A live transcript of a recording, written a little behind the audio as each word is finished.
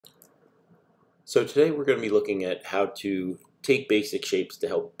So today we're going to be looking at how to take basic shapes to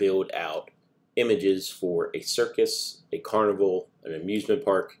help build out images for a circus, a carnival, an amusement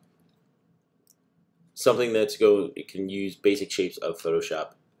park, something it can use basic shapes of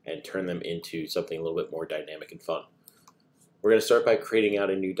Photoshop and turn them into something a little bit more dynamic and fun. We're going to start by creating out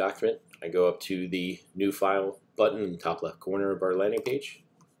a new document. I go up to the New File button in the top left corner of our landing page,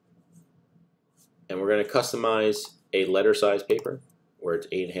 and we're going to customize a letter size paper where it's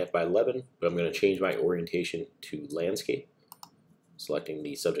 8.5 by 11, but I'm going to change my orientation to landscape, selecting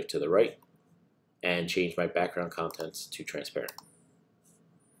the subject to the right, and change my background contents to transparent.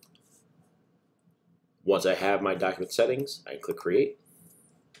 Once I have my document settings, I click Create,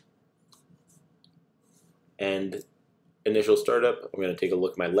 and initial startup, I'm going to take a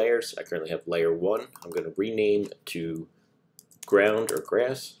look at my layers. I currently have layer 1. I'm going to rename to ground or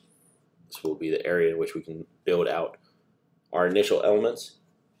grass. This will be the area in which we can build out our initial elements.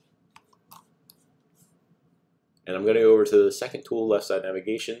 And I'm going to go over to the second tool, left side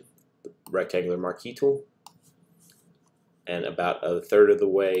navigation, the rectangular marquee tool. And about a third of the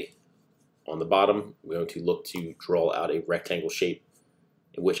way on the bottom, I'm going to look to draw out a rectangle shape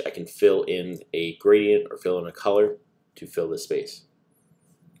in which I can fill in a gradient or fill in a color to fill the space.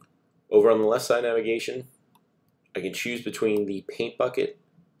 Over on the left side navigation, I can choose between the paint bucket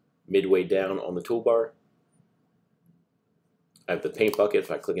midway down on the toolbar. I have the paint bucket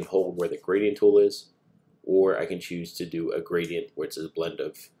if I click and hold where the gradient tool is, or I can choose to do a gradient where it's a blend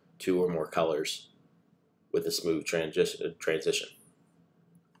of two or more colors with a smooth transition.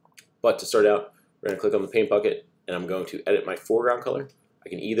 But to start out, we're going to click on the paint bucket and I'm going to edit my foreground color. I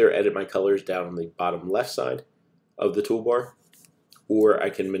can either edit my colors down on the bottom left side of the toolbar, or I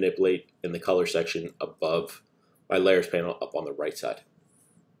can manipulate in the color section above my layers panel up on the right side.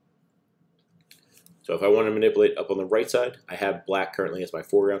 So if I want to manipulate up on the right side, I have black currently as my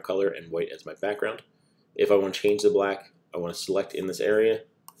foreground color and white as my background. If I want to change the black, I want to select in this area,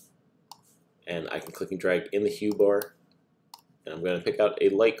 and I can click and drag in the hue bar, and I'm going to pick out a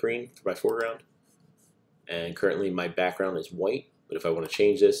light green for my foreground, and currently my background is white, but if I want to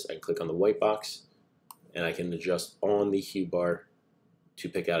change this, I can click on the white box, and I can adjust on the hue bar to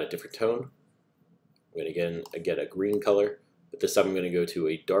pick out a different tone. I'm going to again get a green color, but this time I'm going to go to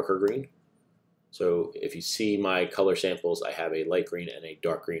a darker green. So if you see my color samples, I have a light green and a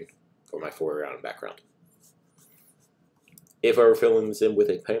dark green for my foreground and background. If I were filling this in with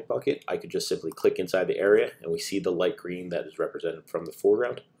a paint bucket, I could just simply click inside the area and we see the light green that is represented from the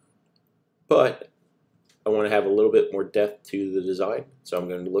foreground. But I want to have a little bit more depth to the design, so I'm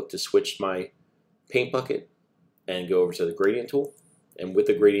going to look to switch my paint bucket and go over to the gradient tool. And with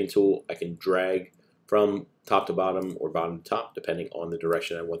the gradient tool, I can drag from top to bottom or bottom to top, depending on the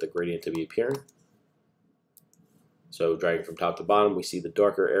direction I want the gradient to be appearing. So dragging from top to bottom, we see the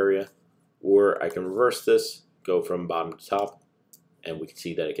darker area, or I can reverse this, go from bottom to top, and we can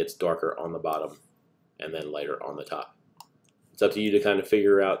see that it gets darker on the bottom and then lighter on the top. It's up to you to kind of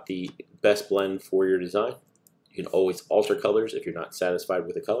figure out the best blend for your design. You can always alter colors if you're not satisfied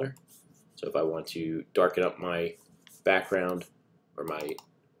with a color. So if I want to darken up my background or my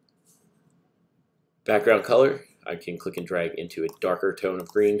background color, I can click and drag into a darker tone of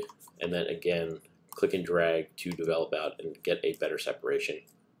green, and then again click and drag to develop out and get a better separation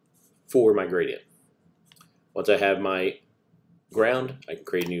for my gradient. Once I have my ground, I can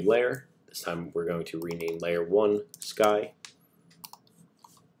create a new layer. This time we're going to rename layer 1 Sky.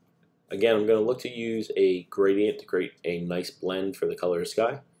 Again, I'm going to look to use a gradient to create a nice blend for the color of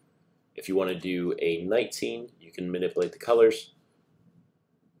sky. If you want to do a night scene, you can manipulate the colors.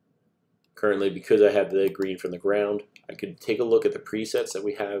 Currently, because I have the green from the ground, I could take a look at the presets that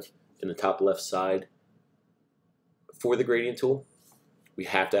we have in the top left side for the gradient tool. We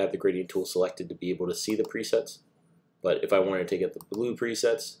have to have the gradient tool selected to be able to see the presets. But if I wanted to take out the blue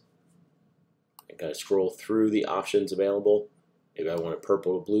presets and kind of scroll through the options available, if I want a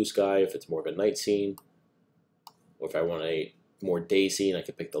purple to blue sky, if it's more of a night scene, or if I want a more day scene, I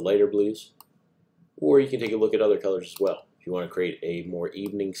can pick the lighter blues. Or you can take a look at other colors as well. If you want to create a more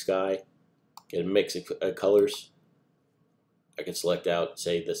evening sky, get a mix of colors, I can select out,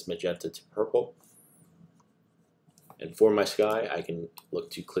 say, this magenta to purple. And for my sky, I can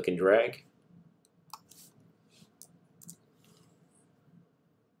look to click and drag.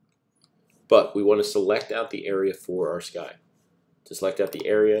 But we want to select out the area for our sky. To select out the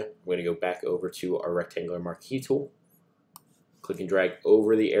area, I'm going to go back over to our rectangular marquee tool. Click and drag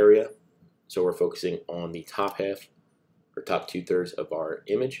over the area, so we're focusing on the top half or top 2/3 of our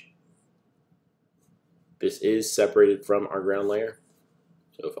image. This is separated from our ground layer.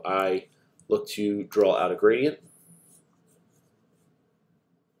 So if I look to draw out a gradient,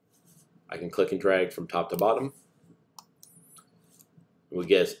 I can click and drag from top to bottom. We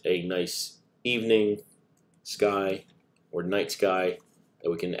get a nice evening sky or night sky that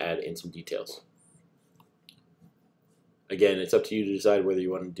we can add in some details. Again, it's up to you to decide whether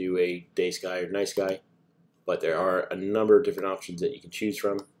you want to do a day sky or night sky, but there are a number of different options that you can choose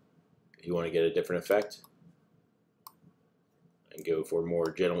from if you want to get a different effect. And go for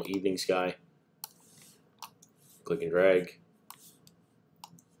more gentle evening sky. Click and drag.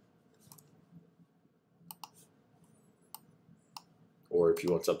 Or if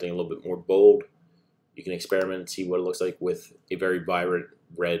you want something a little bit more bold, you can experiment and see what it looks like with a very vibrant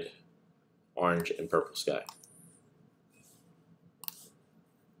red, orange, and purple sky.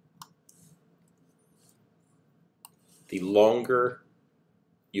 The longer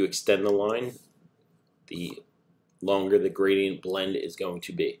you extend the line, the longer the gradient blend is going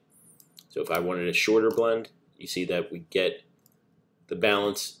to be. So if I wanted a shorter blend, you see that we get the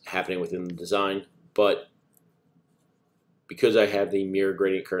balance happening within the design, but because I have the mirror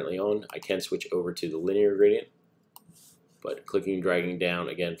gradient currently on, I can switch over to the linear gradient. But clicking and dragging down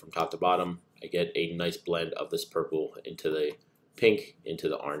again from top to bottom, I get a nice blend of this purple into the pink into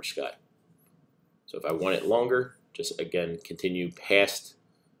the orange sky. So if I want it longer, just again continue past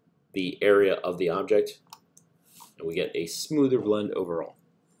the area of the object, and we get a smoother blend overall.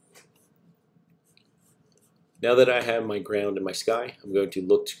 Now that I have my ground and my sky, I'm going to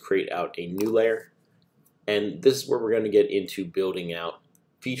look to create out a new layer, and this is where we're going to get into building out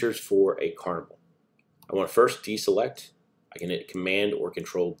features for a carnival. I want to first deselect. I can hit Command or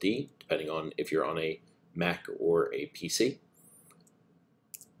Control D, depending on if you're on a Mac or a PC.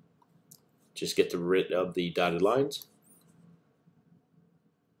 Just get rid of the dotted lines.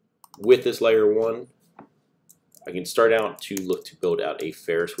 With this layer 1, I can start out to look to build out a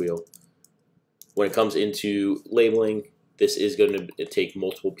Ferris wheel. When it comes into labeling, this is going to take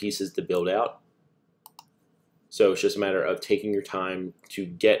multiple pieces to build out. So it's just a matter of taking your time to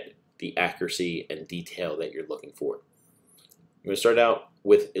get the accuracy and detail that you're looking for. I'm going to start out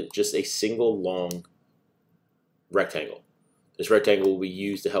with just a single long rectangle. This rectangle will be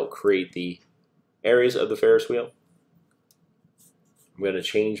used to help create the areas of the Ferris wheel. I'm going to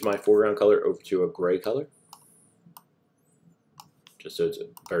change my foreground color over to a gray color, just so it's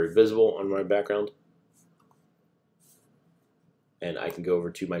very visible on my background. And I can go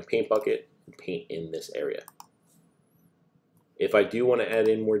over to my paint bucket and paint in this area. If I do want to add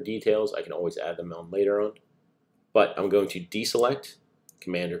in more details, I can always add them on later on. But I'm going to deselect,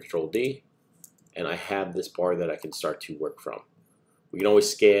 Command or Control D, and I have this bar that I can start to work from. We can always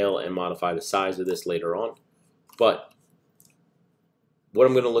scale and modify the size of this later on, but what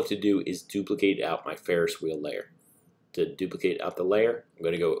I'm going to look to do is duplicate out my Ferris wheel layer. To duplicate out the layer, I'm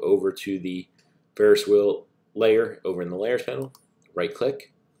going to go over to the Ferris wheel layer over in the Layers panel, right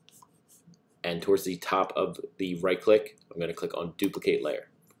click, and towards the top of the right click, I'm going to click on Duplicate Layer.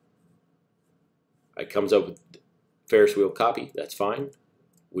 It comes up with Ferris wheel copy, that's fine.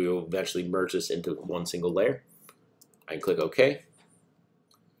 We will eventually merge this into one single layer. I can click OK.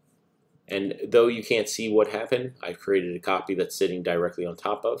 And though you can't see what happened, I've created a copy that's sitting directly on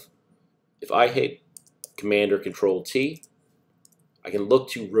top of. If I hit Command or Control T, I can look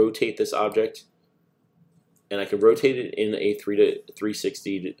to rotate this object, and I can rotate it in a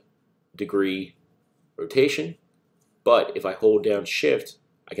 360 degree rotation, but if I hold down Shift,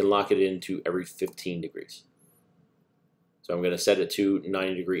 I can lock it into every 15 degrees. So I'm going to set it to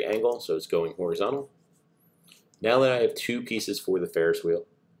 90 degree angle, so it's going horizontal. Now that I have two pieces for the Ferris wheel,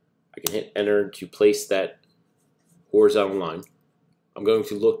 I can hit Enter to place that horizontal line. I'm going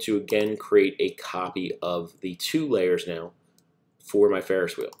to look to again create a copy of the two layers now for my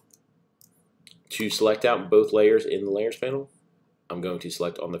Ferris wheel. To select out both layers in the Layers panel, I'm going to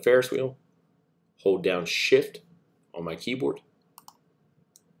select on the Ferris wheel, hold down Shift on my keyboard,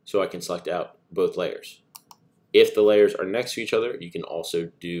 so I can select out both layers. If the layers are next to each other, you can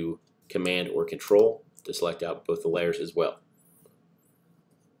also do Command or Control to select out both the layers as well.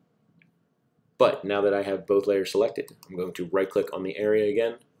 But now that I have both layers selected, I'm going to right click on the area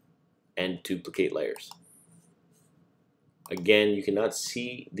again and duplicate layers. Again, you cannot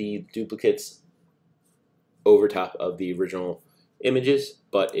see the duplicates over top of the original images,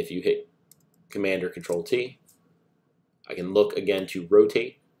 but if you hit Command or Control T, I can look again to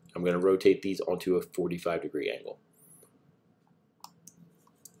rotate. I'm going to rotate these onto a 45 degree angle.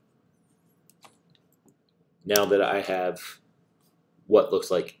 Now that I have what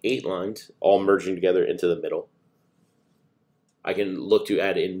looks like 8 lines all merging together into the middle, I can look to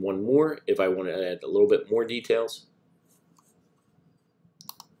add in one more if I want to add a little bit more details.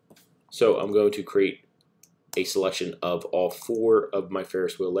 So I'm going to create a selection of all 4 of my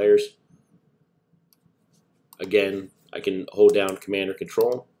Ferris wheel layers. Again, I can hold down Command or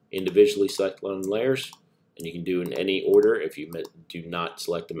Control, individually select one layers, and you can do in any order if you do not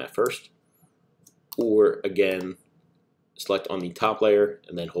select them at first. Or again, select on the top layer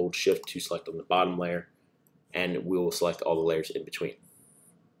and then hold Shift to select on the bottom layer, and we will select all the layers in between.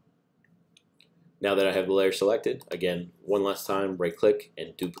 Now that I have the layer selected, again, one last time, right click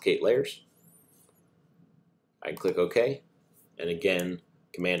and duplicate layers. I can click OK, and again,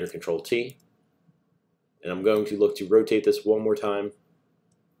 Command or Control T. And I'm going to look to rotate this one more time.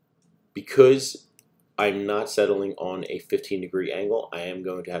 Because I'm not settling on a 15-degree angle, I am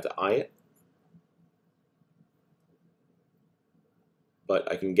going to have to eye it.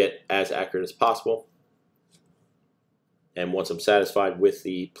 But I can get as accurate as possible. And once I'm satisfied with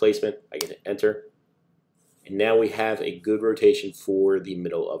the placement, I can hit enter. And now we have a good rotation for the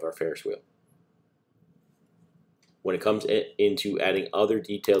middle of our Ferris wheel. When it comes into adding other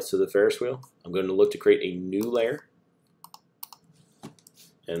details to the Ferris wheel, I'm going to look to create a new layer.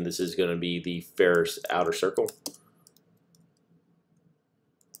 And this is going to be the Ferris outer circle.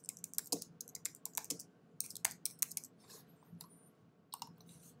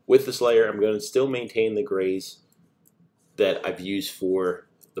 With this layer, I'm going to still maintain the grays that I've used for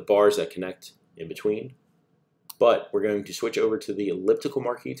the bars that connect in between. But we're going to switch over to the elliptical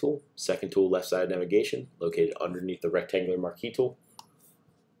marquee tool, second tool left side navigation, located underneath the rectangular marquee tool.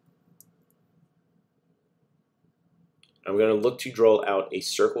 I'm going to look to draw out a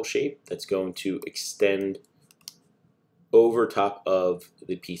circle shape that's going to extend over top of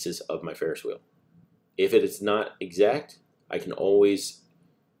the pieces of my Ferris wheel. If it is not exact, I can always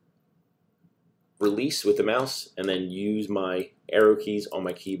release with the mouse and then use my arrow keys on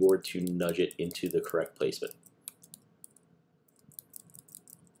my keyboard to nudge it into the correct placement.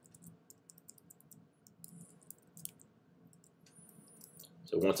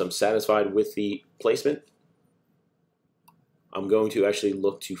 So once I'm satisfied with the placement, I'm going to actually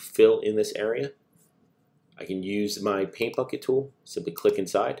look to fill in this area. I can use my paint bucket tool, simply click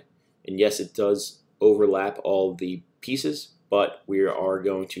inside, and yes, it does overlap all the pieces, but we are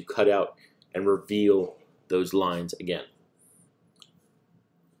going to cut out and reveal those lines again.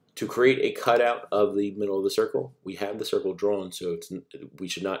 To create a cutout of the middle of the circle, we have the circle drawn, so we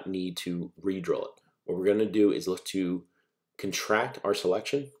should not need to redraw it. What we're going to do is look to contract our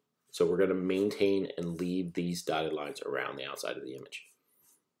selection, so we're going to maintain and leave these dotted lines around the outside of the image.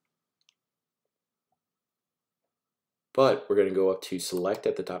 But we're going to go up to Select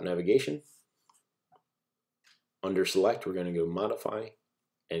at the top navigation. Under Select, we're going to go Modify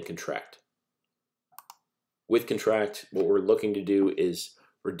and Contract. With Contract, what we're looking to do is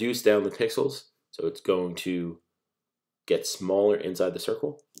reduce down the pixels, so it's going to get smaller inside the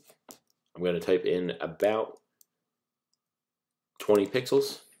circle. I'm going to type in about 20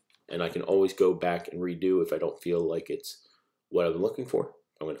 pixels, and I can always go back and redo if I don't feel like it's what I'm looking for.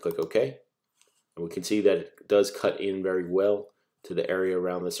 I'm going to click OK, and we can see that it does cut in very well to the area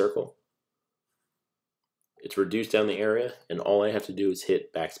around the circle. It's reduced down the area, and all I have to do is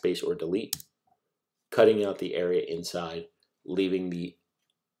hit backspace or delete, cutting out the area inside, leaving the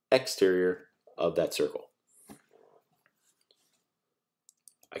exterior of that circle.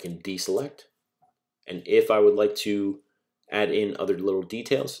 I can deselect, and if I would like to add in other little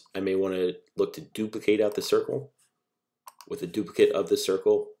details, I may want to look to duplicate out the circle. With a duplicate of the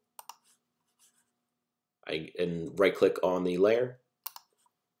circle, and right click on the layer,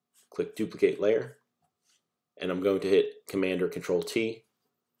 click duplicate layer, and I'm going to hit Command or Control T,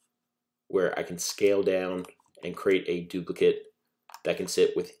 where I can scale down and create a duplicate that can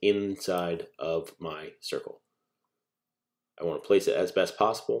sit within inside of my circle. I want to place it as best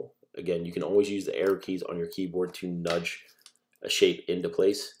possible. Again, you can always use the arrow keys on your keyboard to nudge a shape into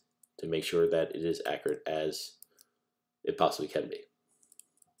place to make sure that it is accurate as it possibly can be.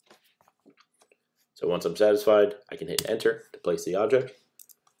 So once I'm satisfied, I can hit enter to place the object.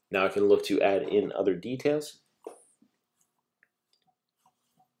 Now I can look to add in other details.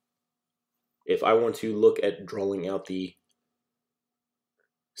 If I want to look at drawing out the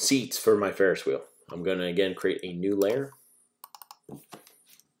seats for my Ferris wheel, I'm going to again create a new layer.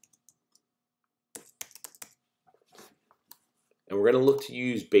 And we're going to look to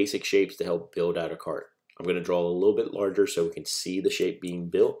use basic shapes to help build out a cart. I'm going to draw a little bit larger so we can see the shape being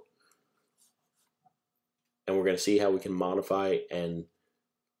built. And we're going to see how we can modify and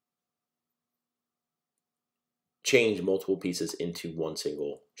change multiple pieces into one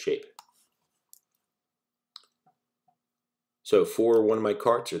single shape. So for one of my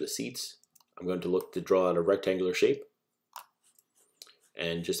carts or the seats, I'm going to look to draw out a rectangular shape.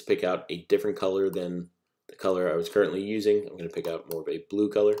 And just pick out a different color than the color I was currently using. I'm going to pick out more of a blue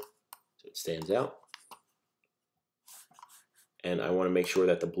color so it stands out. and I want to make sure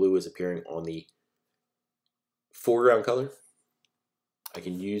that the blue is appearing on the foreground color. I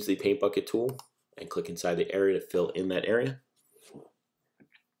can use the paint bucket tool and click inside the area to fill in that area.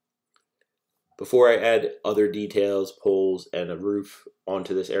 Before I add other details, poles, and a roof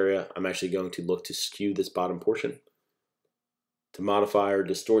onto this area, I'm actually going to look to skew this bottom portion. To modify or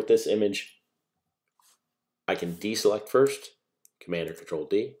distort this image, I can deselect first, Command or Control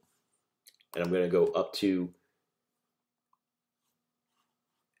D, and I'm going to go up to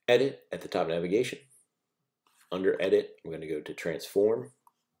Edit at the top navigation. Under Edit, I'm going to go to Transform,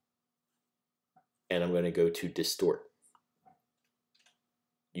 and I'm going to go to Distort.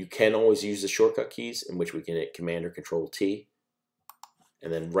 You can always use the shortcut keys, in which we can hit Command or Control T,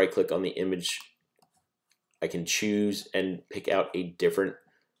 and then right click on the image. I can choose and pick out a different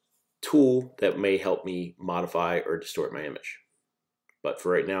tool that may help me modify or distort my image. But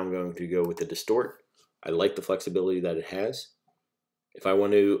for right now, I'm going to go with the Distort. I like the flexibility that it has. If I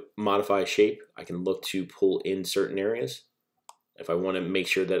want to modify a shape, I can look to pull in certain areas. If I want to make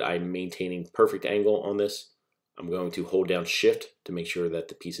sure that I'm maintaining perfect angle on this, I'm going to hold down Shift to make sure that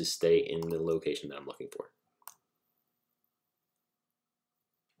the pieces stay in the location that I'm looking for.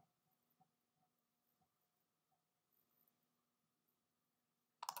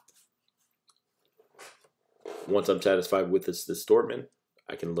 Once I'm satisfied with this distortment,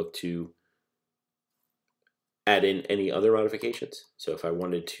 I can look to add in any other modifications. So if I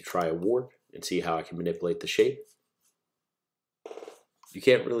wanted to try a warp and see how I can manipulate the shape, you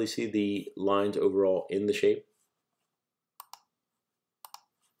can't really see the lines overall in the shape.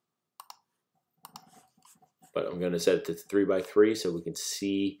 But I'm going to set it to 3x3 so we can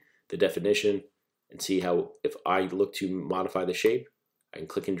see the definition and see how, if I look to modify the shape, I can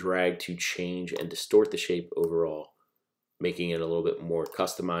click and drag to change and distort the shape overall, making it a little bit more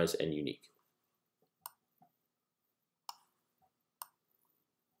customized and unique.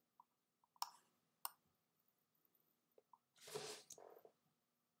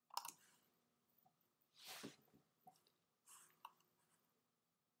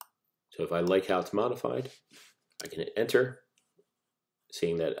 So if I like how it's modified, I can hit Enter,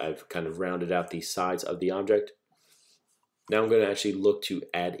 seeing that I've kind of rounded out the sides of the object. Now I'm going to actually look to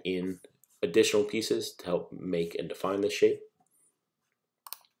add in additional pieces to help make and define this shape.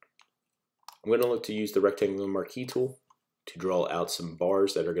 I'm going to look to use the rectangular marquee tool to draw out some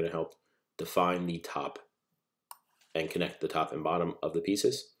bars that are going to help define the top and connect the top and bottom of the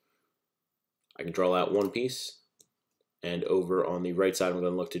pieces. I can draw out one piece, and over on the right side I'm going to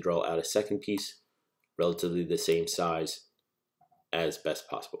look to draw out a second piece relatively the same size as best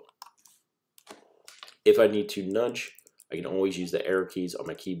possible. If I need to nudge, I can always use the arrow keys on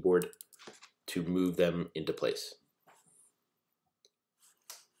my keyboard to move them into place.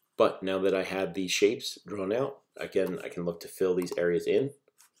 But now that I have these shapes drawn out, again, I can look to fill these areas in.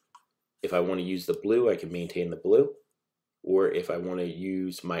 If I want to use the blue, I can maintain the blue. Or if I want to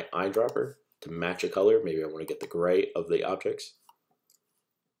use my eyedropper to match a color, maybe I want to get the gray of the objects,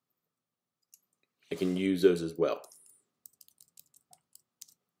 I can use those as well.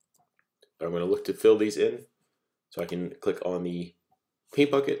 But I'm going to look to fill these in, so I can click on the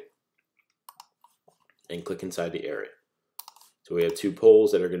paint bucket and click inside the area. So we have two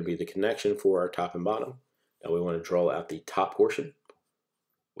poles that are going to be the connection for our top and bottom. Now we want to draw out the top portion.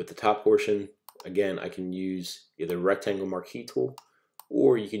 With the top portion, again, I can use either rectangle marquee tool,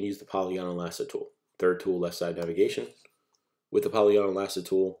 or you can use the polygon and lasso tool. Third tool, left side navigation. With the polygon and lasso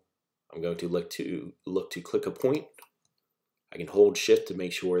tool, I'm going to look to click a point. I can hold Shift to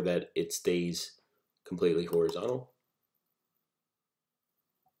make sure that it stays completely horizontal.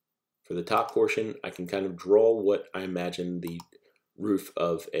 For the top portion, I can kind of draw what I imagine the roof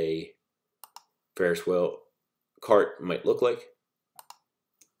of a Ferris wheel cart might look like.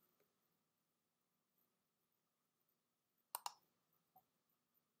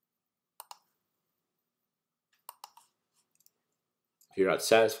 If you're not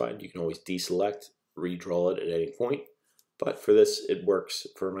satisfied, you can always deselect, redraw it at any point. But for this, it works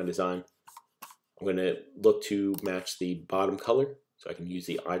for my design. I'm going to look to match the bottom color, so I can use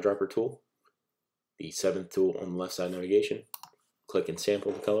the eyedropper tool, the 7th tool on the left side navigation, click and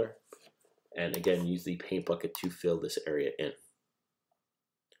sample the color, and again use the paint bucket to fill this area in.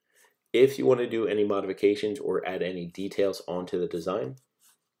 If you want to do any modifications or add any details onto the design,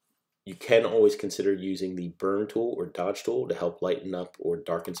 you can always consider using the burn tool or dodge tool to help lighten up or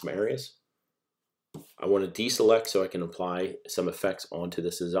darken some areas. I want to deselect so I can apply some effects onto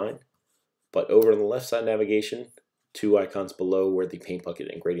this design. But over on the left side navigation, two icons below where the paint bucket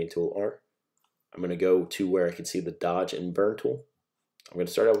and gradient tool are, I'm going to go to where I can see the dodge and burn tool. I'm going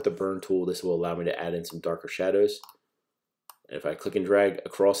to start out with the burn tool. This will allow me to add in some darker shadows. And if I click and drag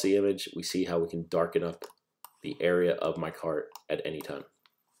across the image, we see how we can darken up the area of my cart at any time.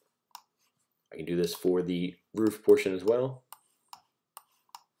 I can do this for the roof portion as well,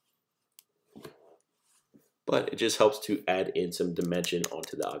 but it just helps to add in some dimension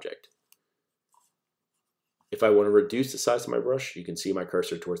onto the object. If I want to reduce the size of my brush, you can see my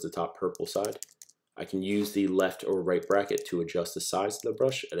cursor towards the top purple side. I can use the left or right bracket to adjust the size of the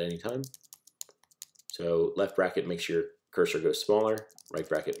brush at any time. So left bracket makes your cursor go smaller, right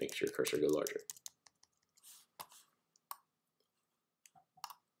bracket makes your cursor go larger.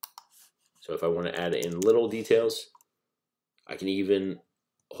 So if I want to add in little details, I can even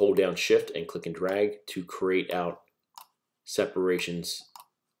hold down Shift and click and drag to create out separations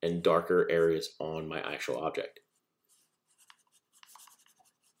and darker areas on my actual object.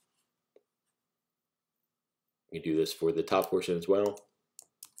 You can do this for the top portion as well.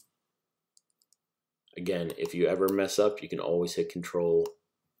 Again, if you ever mess up, you can always hit Control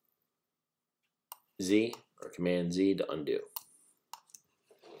Z or Command Z to undo.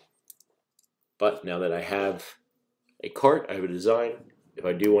 But now that I have a cart, I have a design. If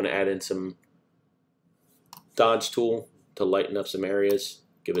I do want to add in some dodge tool to lighten up some areas,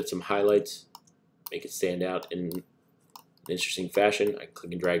 give it some highlights, make it stand out in an interesting fashion, I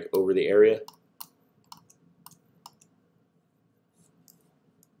click and drag over the area.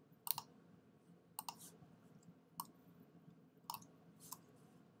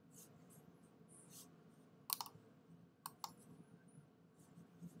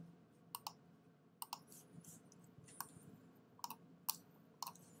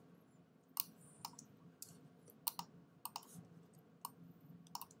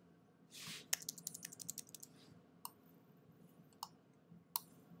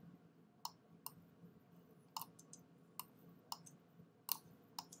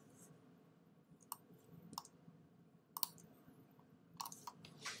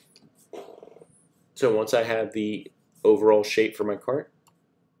 So once I have the overall shape for my cart,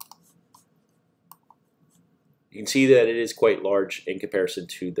 you can see that it is quite large in comparison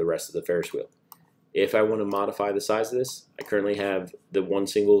to the rest of the Ferris wheel. If I want to modify the size of this, I currently have the one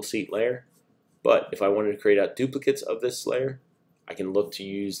single seat layer, but if I wanted to create out duplicates of this layer, I can look to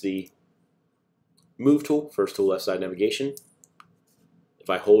use the Move tool, first tool left side navigation. If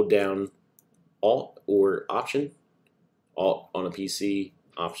I hold down Alt or Option, Alt on a PC,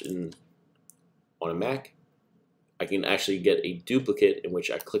 Option on a Mac, I can actually get a duplicate in which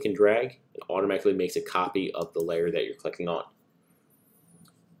I click and drag. It automatically makes a copy of the layer that you're clicking on.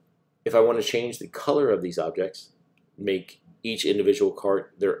 If I want to change the color of these objects, make each individual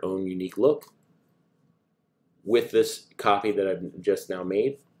cart their own unique look, with this copy that I've just now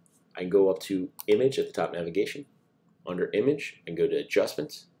made, I can go up to Image at the top navigation. Under Image, and go to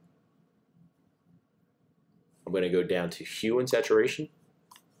Adjustments. I'm going to go down to Hue and Saturation.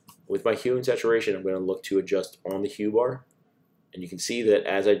 With my hue and saturation, I'm going to look to adjust on the hue bar, and you can see that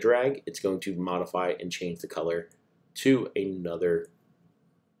as I drag, it's going to modify and change the color to another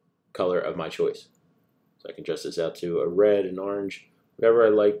color of my choice. So I can adjust this out to a red, an orange, whatever I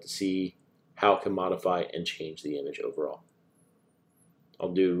like to see how it can modify and change the image overall.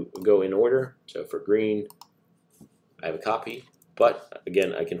 I'll go in order. So for green, I have a copy, but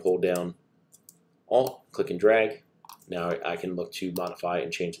again, I can hold down Alt, click and drag. Now I can look to modify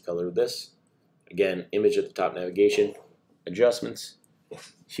and change the color of this. Again, Image at the top navigation, Adjustments,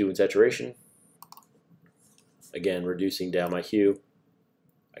 Hue and Saturation. Again, reducing down my hue,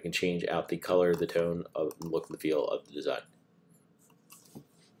 I can change out the color, the tone, of the look and the feel of the design.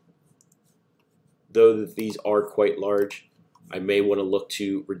 Though these are quite large, I may want to look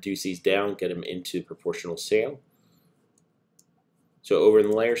to reduce these down, get them into proportional scale. So over in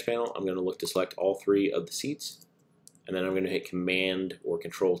the Layers panel, I'm going to look to select all three of the seats. And then I'm going to hit Command or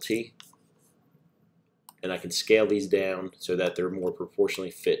Control T, and I can scale these down so that they're more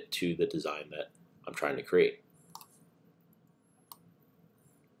proportionally fit to the design that I'm trying to create.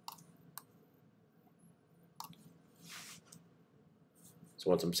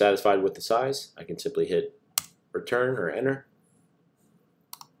 So once I'm satisfied with the size, I can simply hit Return or Enter.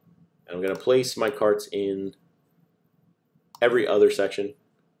 And I'm going to place my carts in every other section.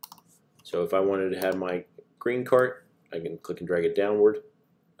 So if I wanted to have my green cart, I can click and drag it downward.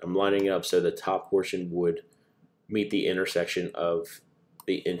 I'm lining it up so the top portion would meet the intersection of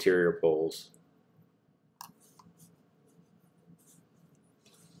the interior poles.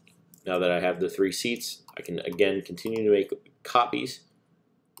 Now that I have the three seats, I can again continue to make copies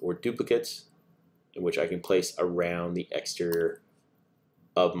or duplicates in which I can place around the exterior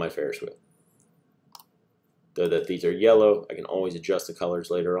of my Ferris wheel. Though that these are yellow, I can always adjust the colors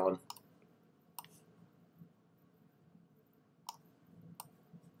later on.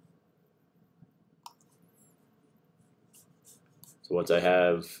 So once I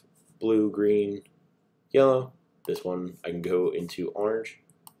have blue, green, yellow, this one I can go into orange.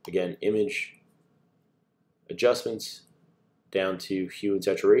 Again, image, adjustments, down to hue and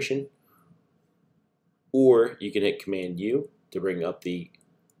saturation. Or you can hit Command U to bring up the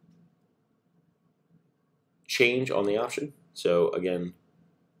change on the option. So again,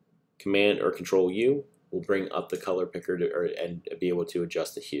 Command or Control U will bring up the color picker and be able to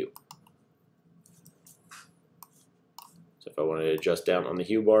adjust the hue. So if I wanted to adjust down on the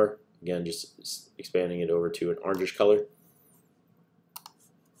hue bar, again, just expanding it over to an orangish color.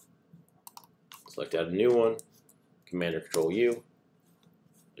 Select out a new one, Command or Control U,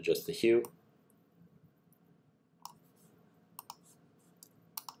 adjust the hue.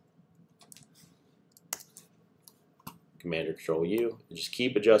 Command or Control U, and just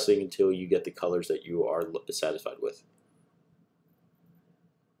keep adjusting until you get the colors that you are satisfied with.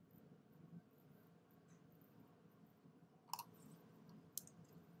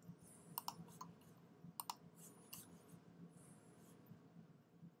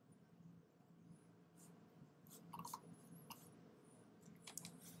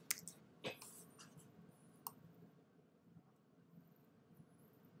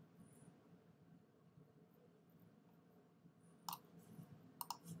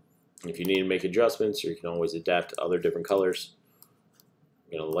 If you need to make adjustments, or you can always adapt to other different colors.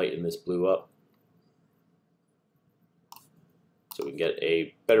 I'm going to lighten this blue up so we can get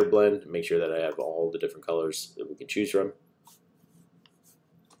a better blend. Make sure that I have all the different colors that we can choose from.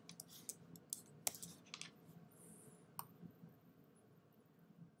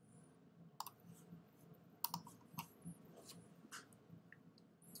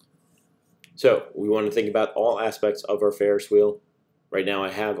 So we want to think about all aspects of our Ferris wheel. Right now I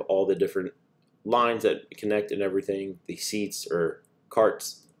have all the different lines that connect and everything, the seats or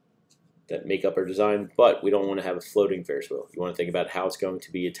carts that make up our design, but we don't want to have a floating Ferris wheel. You want to think about how it's going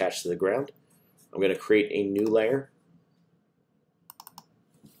to be attached to the ground. I'm going to create a new layer.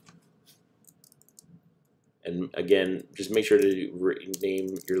 And again, just make sure to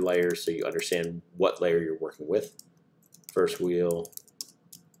name your layers so you understand what layer you're working with. First wheel,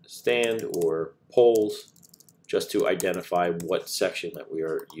 stand, or poles, just to identify what section that we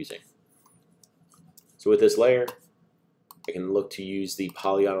are using. So with this layer, I can look to use the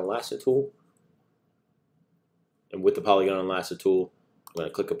Polygon and Lasso tool. And with the Polygon and Lasso tool, I'm going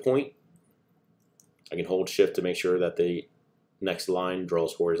to click a point. I can hold Shift to make sure that the next line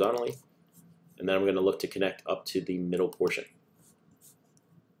draws horizontally. And then I'm going to look to connect up to the middle portion.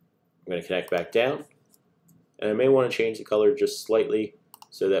 I'm going to connect back down. And I may want to change the color just slightly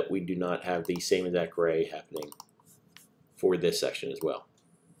so that we do not have the same exact gray happening for this section as well.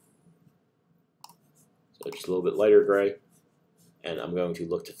 So just a little bit lighter gray, and I'm going to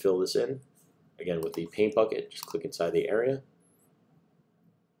look to fill this in. Again, with the paint bucket, just click inside the area,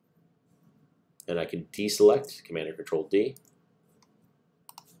 and I can deselect, Command or Control D.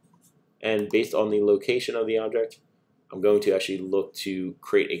 And based on the location of the object, I'm going to actually look to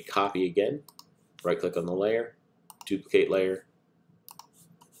create a copy again. Right click on the layer, duplicate layer.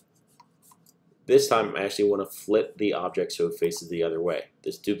 This time I actually want to flip the object so it faces the other way.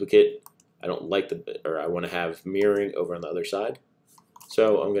 This duplicate, I don't like I want to have mirroring over on the other side.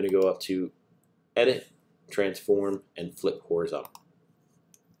 So I'm going to go up to Edit, Transform, and Flip Horizontal.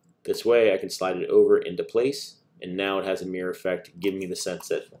 This way I can slide it over into place, and now it has a mirror effect, giving me the sense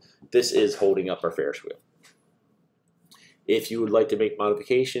that this is holding up our Ferris wheel. If you would like to make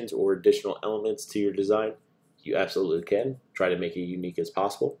modifications or additional elements to your design, you absolutely can. Try to make it unique as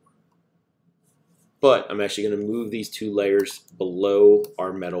possible. But I'm actually going to move these two layers below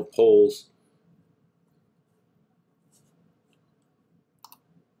our metal poles.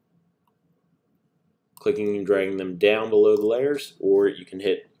 Clicking and dragging them down below the layers, or you can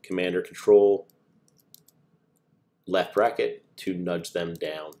hit Command or Control left bracket to nudge them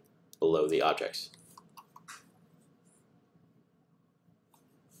down below the objects.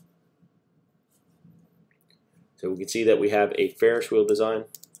 So we can see that we have a Ferris wheel design.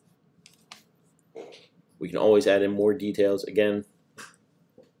 We can always add in more details. Again,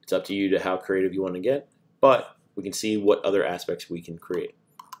 it's up to you to how creative you want to get, but we can see what other aspects we can create.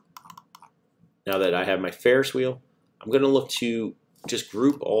 Now that I have my Ferris wheel, I'm going to look to just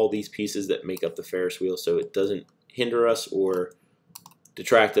group all these pieces that make up the Ferris wheel so it doesn't hinder us or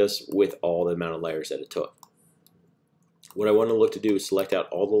detract us with all the amount of layers that it took. What I want to look to do is select out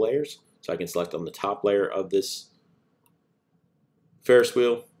all the layers. So I can select on the top layer of this Ferris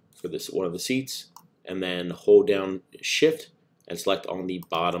wheel for this one of the seats, and then hold down Shift and select on the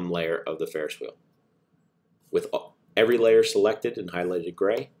bottom layer of the Ferris wheel. With every layer selected and highlighted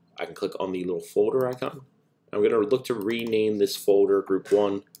gray, I can click on the little folder icon I'm going to look to rename this folder Group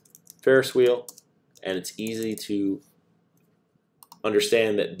 1 Ferris Wheel, and it's easy to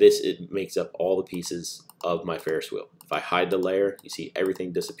understand that it makes up all the pieces of my Ferris wheel. If I hide the layer, you see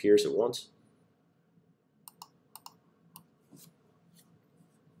everything disappears at once.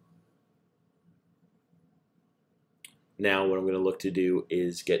 Now what I'm going to look to do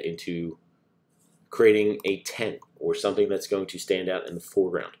is get into creating a tent or something that's going to stand out in the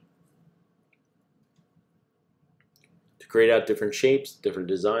foreground. To create out different shapes, different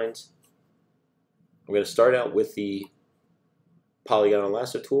designs, I'm going to start out with the polygon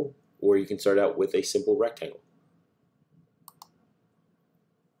lasso tool, or you can start out with a simple rectangle.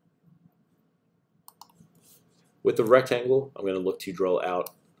 With the rectangle, I'm going to look to draw out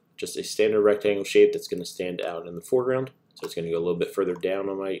just a standard rectangle shape that's going to stand out in the foreground. So it's going to go a little bit further down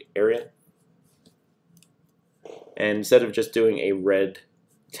on my area. And instead of just doing a red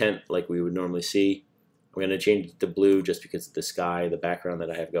tent like we would normally see, I'm going to change it to blue just because of the sky, the background that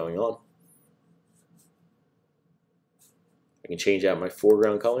I have going on. I can change out my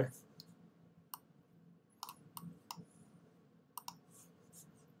foreground color.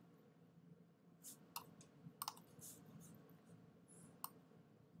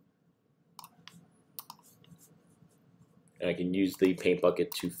 And I can use the paint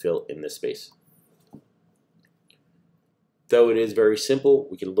bucket to fill in this space. Though it is very simple,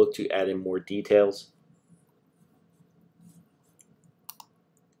 we can look to add in more details.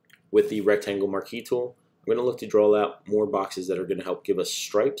 With the rectangle marquee tool, I'm going to look to draw out more boxes that are going to help give us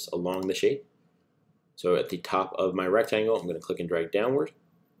stripes along the shape. So at the top of my rectangle, I'm going to click and drag downward.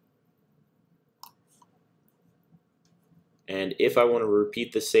 And if I want to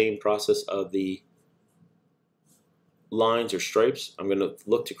repeat the same process of the lines or stripes, I'm going to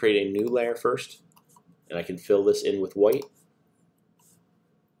look to create a new layer first, and I can fill this in with white.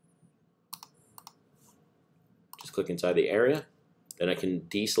 Just click inside the area, then I can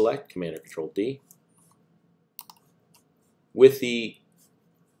deselect, Command or Control D. With the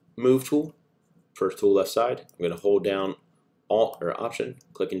Move tool, first tool left side, I'm going to hold down Alt or Option,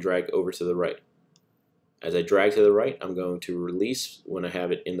 click and drag over to the right. As I drag to the right, I'm going to release when I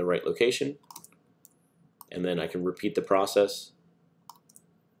have it in the right location, and then I can repeat the process.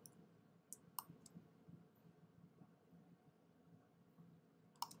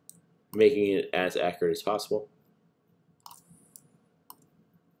 Making it as accurate as possible.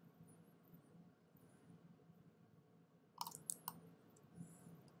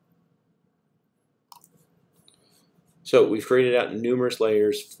 So we've created out numerous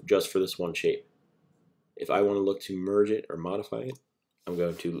layers just for this one shape. If I want to look to merge it or modify it, I'm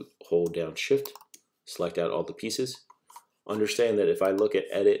going to hold down Shift, select out all the pieces. Understand that if I look at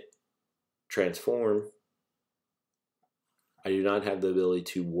Edit, Transform, I do not have the ability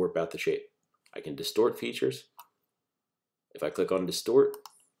to warp out the shape. I can distort features. If I click on Distort,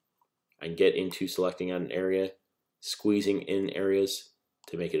 I can get into selecting out an area, squeezing in areas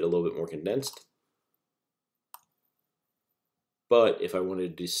to make it a little bit more condensed. But if I want to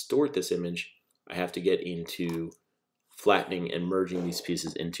distort this image, I have to get into flattening and merging these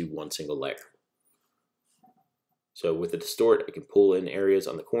pieces into one single layer. So with the distort, I can pull in areas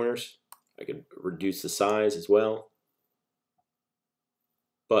on the corners. I can reduce the size as well.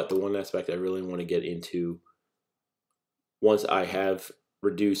 But the one aspect I really want to get into, once I have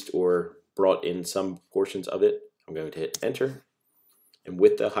reduced or brought in some portions of it, I'm going to hit Enter. And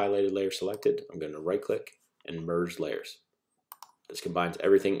with the highlighted layer selected, I'm going to right click and merge layers. This combines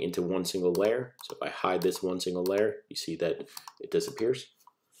everything into one single layer. So if I hide this one single layer, you see that it disappears.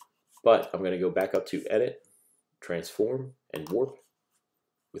 But I'm going to go back up to Edit, Transform, and Warp.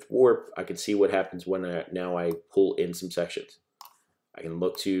 With Warp, I can see what happens when I pull in some sections. I can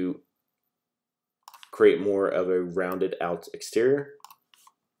look to create more of a rounded out exterior,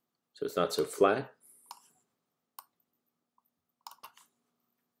 so it's not so flat.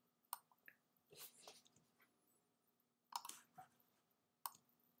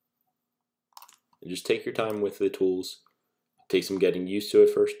 And just take your time with the tools. Take some getting used to it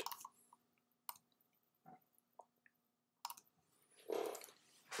first.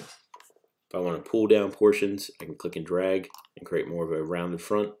 If I want to pull down portions, I can click and drag and create more of a rounded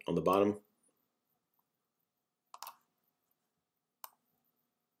front on the bottom.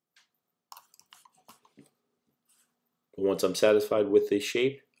 But once I'm satisfied with the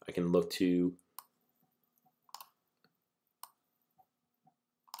shape, I can look to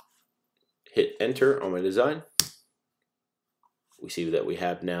hit Enter on my design. We see that we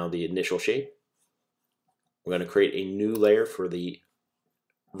have now the initial shape. I'm going to create a new layer for the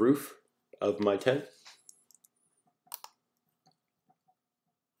roof of my tent.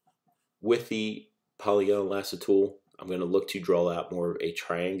 With the polygon lasso tool, I'm going to look to draw out more of a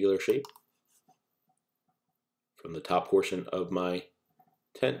triangular shape from the top portion of my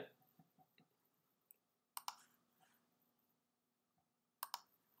tent.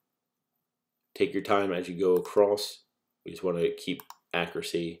 Take your time as you go across. We just want to keep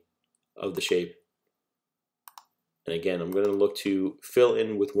accuracy of the shape. And again, I'm going to look to fill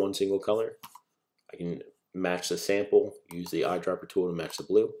in with one single color. I can match the sample, use the eyedropper tool to match the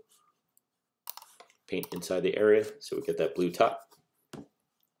blue. Paint inside the area so we get that blue top.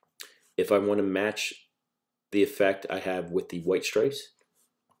 If I want to match the effect I have with the white stripes,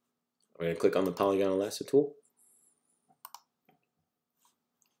 I'm going to click on the polygon lasso tool.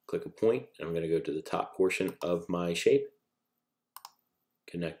 Click a point, and I'm going to go to the top portion of my shape.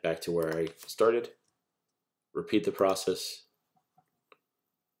 Connect back to where I started. Repeat the process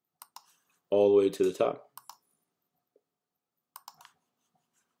all the way to the top.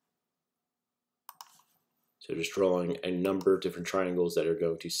 So just drawing a number of different triangles that are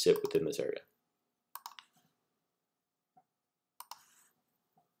going to sit within this area.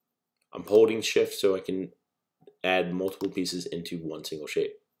 I'm holding shift so I can add multiple pieces into one single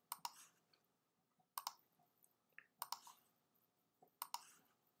shape.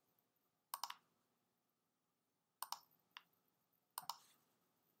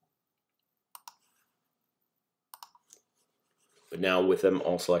 But now with them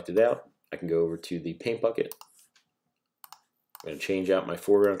all selected out, I can go over to the paint bucket. I'm going to change out my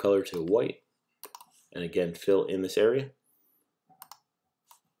foreground color to white, and again fill in this area.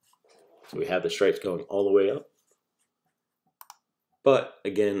 So we have the stripes going all the way up. But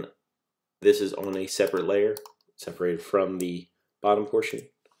again, this is on a separate layer, separated from the bottom portion.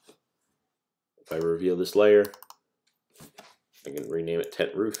 If I reveal this layer, I can rename it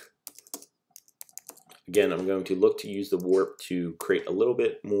Tent Roof. Again, I'm going to look to use the warp to create a little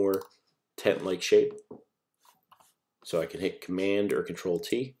bit more tent-like shape. So I can hit Command or Control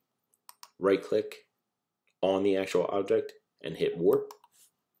T, right click on the actual object and hit warp.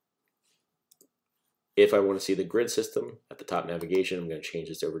 If I want to see the grid system at the top navigation, I'm going to change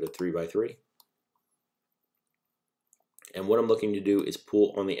this over to 3x3. And what I'm looking to do is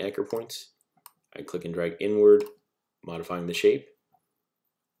pull on the anchor points. I click and drag inward, modifying the shape.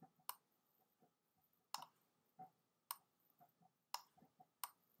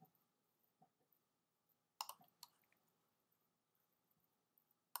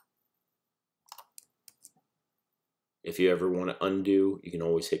 If you ever want to undo, you can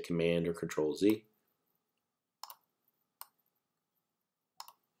always hit Command or Control Z.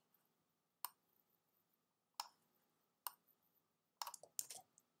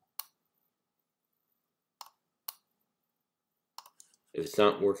 If it's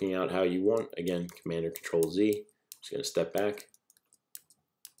not working out how you want, again, Command or Control Z. Just going to step back.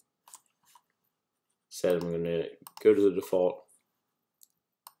 Instead, I'm going to go to the default.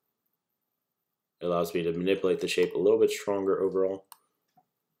 It allows me to manipulate the shape a little bit stronger overall.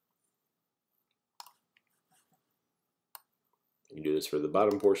 You can do this for the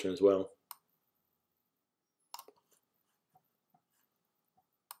bottom portion as well.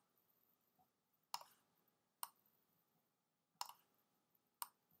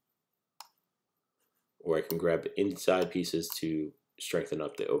 Or I can grab inside pieces to strengthen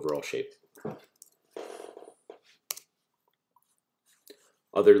up the overall shape.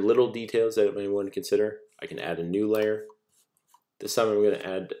 Other little details that I may want to consider, I can add a new layer. This time I'm going to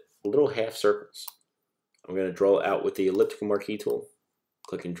add little half circles. I'm going to draw out with the elliptical marquee tool,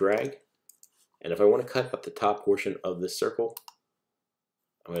 click and drag, and if I want to cut up the top portion of this circle,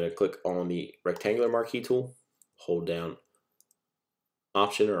 I'm going to click on the rectangular marquee tool, hold down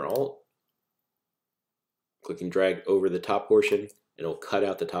Option or Alt, click and drag over the top portion, and it'll cut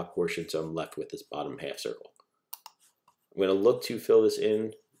out the top portion so I'm left with this bottom half circle. I'm going to look to fill this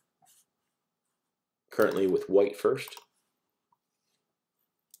in currently with white first.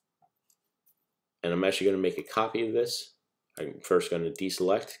 And I'm actually going to make a copy of this. I'm first going to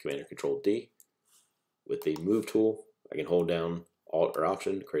deselect, Command or Control D. With the Move tool, I can hold down Alt or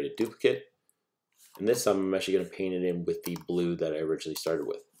Option to create a duplicate. And this time I'm actually going to paint it in with the blue that I originally started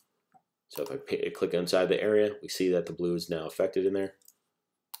with. So if I click inside the area, we see that the blue is now affected in there.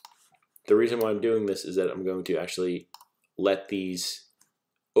 The reason why I'm doing this is that I'm going to actually let these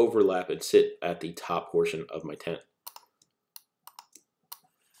overlap and sit at the top portion of my tent.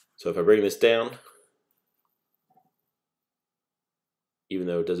 So if I bring this down, even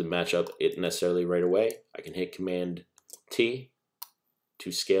though it doesn't match up it necessarily right away, I can hit Command T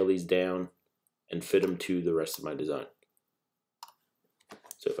to scale these down and fit them to the rest of my design.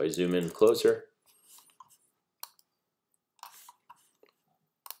 So if I zoom in closer,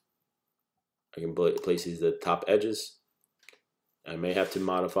 I can place these at the top edges. I may have to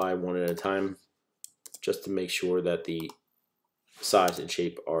modify one at a time just to make sure that the size and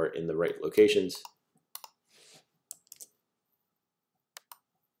shape are in the right locations.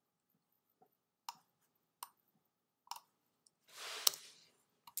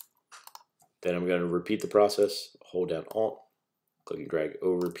 Then I'm going to repeat the process, hold down Alt, click and drag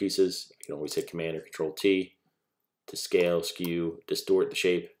over pieces. I can always hit Command or Control T to scale, skew, distort the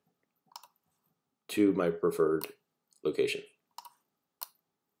shape to my preferred location.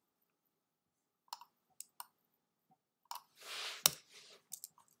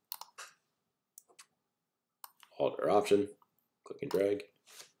 Alt or Option, click and drag.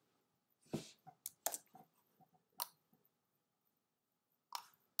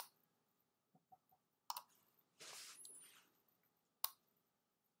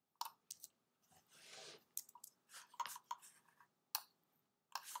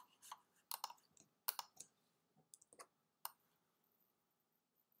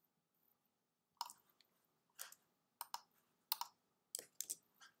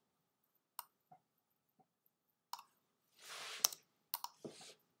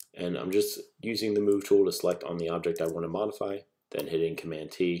 And I'm just using the Move tool to select on the object I want to modify, then hitting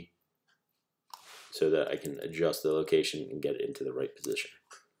Command T so that I can adjust the location and get it into the right position.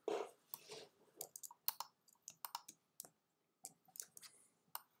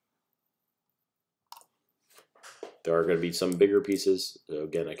 There are going to be some bigger pieces, so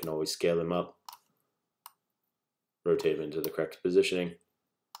again I can always scale them up, rotate them into the correct positioning.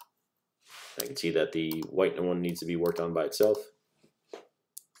 I can see that the white one needs to be worked on by itself.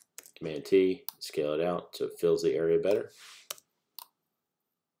 Command T, scale it out so it fills the area better.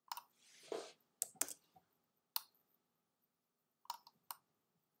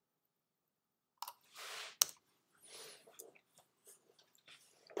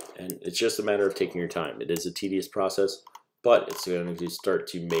 And it's just a matter of taking your time. It is a tedious process, but it's going to start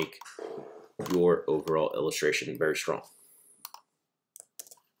to make your overall illustration very strong.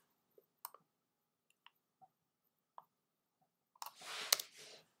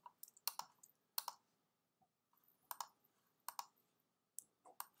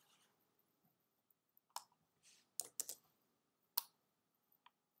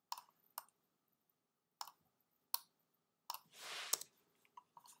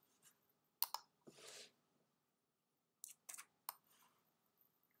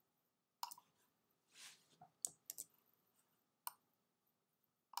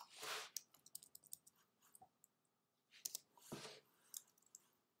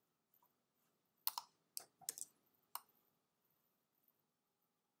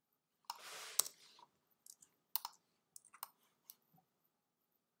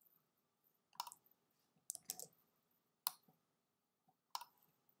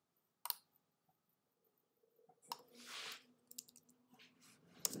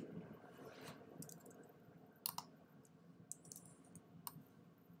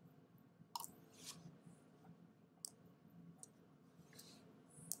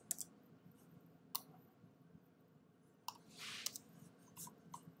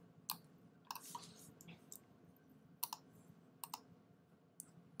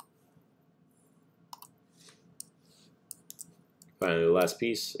 Finally, the last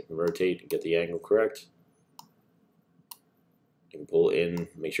piece, I can rotate and get the angle correct. I can pull in,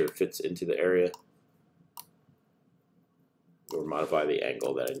 make sure it fits into the area, or modify the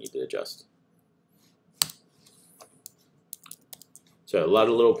angle that I need to adjust. So a lot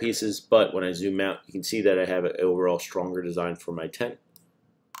of little pieces, but when I zoom out, you can see that I have an overall stronger design for my tent.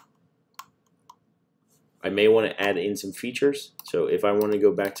 I may want to add in some features. So if I want to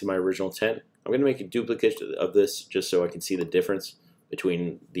go back to my original tent, I'm going to make a duplicate of this just so I can see the difference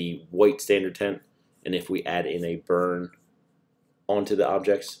between the white standard tent and if we add in a burn onto the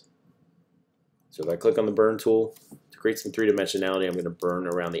objects. So if I click on the burn tool to create some three-dimensionality, I'm going to burn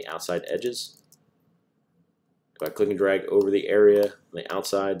around the outside edges. If I click and drag over the area on the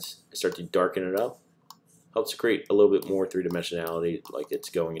outsides, I start to darken it up. Helps create a little bit more three-dimensionality, like it's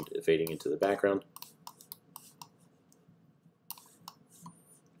going into, fading into the background.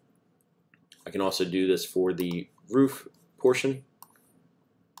 I can also do this for the roof portion.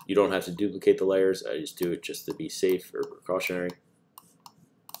 You don't have to duplicate the layers. I just do it just to be safe or precautionary.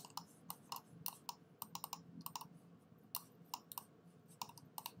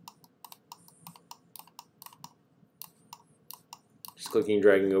 Just clicking and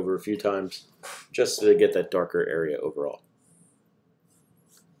dragging over a few times just to get that darker area overall.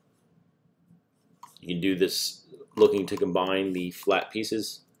 You can do this looking to combine the flat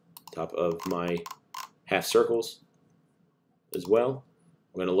pieces top of my half circles as well.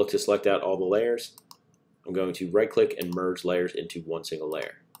 I'm going to look to select out all the layers. I'm going to right click and merge layers into one single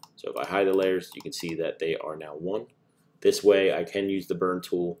layer. So if I hide the layers, you can see that they are now one. This way I can use the burn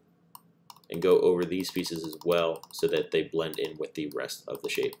tool and go over these pieces as well so that they blend in with the rest of the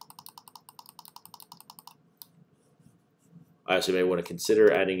shape. I also may want to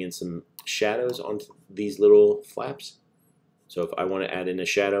consider adding in some shadows on these little flaps. So if I want to add in a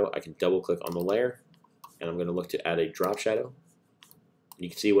shadow, I can double click on the layer and I'm going to look to add a drop shadow. You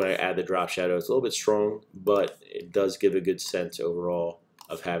can see when I add the drop shadow, it's a little bit strong, but it does give a good sense overall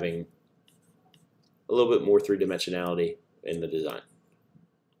of having a little bit more three-dimensionality in the design.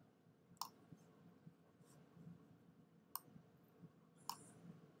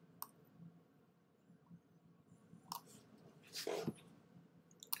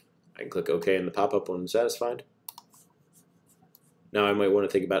 I can click OK in the pop-up when I'm satisfied. Now I might want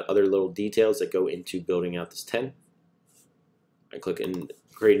to think about other little details that go into building out this tent. I click and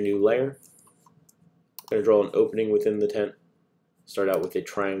create a new layer. I'm going to draw an opening within the tent. Start out with a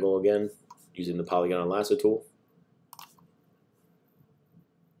triangle again, using the polygon and lasso tool.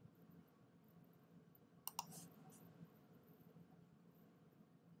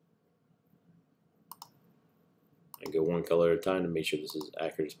 And go one color at a time to make sure this is as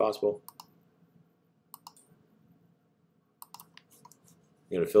accurate as possible.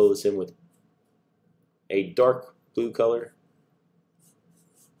 I'm going to fill this in with a dark blue color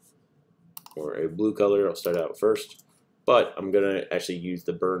or a blue color. I'll start out first, but I'm going to actually use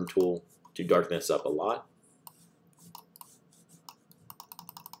the burn tool to darken this up a lot.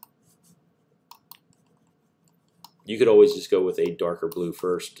 You could always just go with a darker blue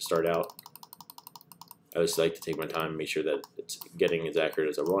first to start out. I just like to take my time and make sure that it's getting as accurate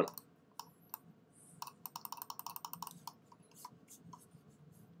as I want.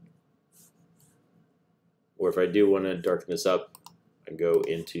 Or if I do want to darken this up, I go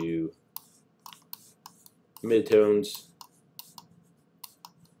into midtones,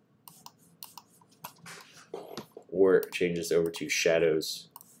 or change this over to shadows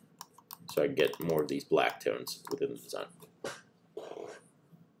so I can get more of these black tones within the design.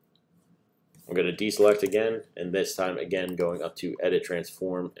 I'm going to deselect again, and this time again going up to Edit,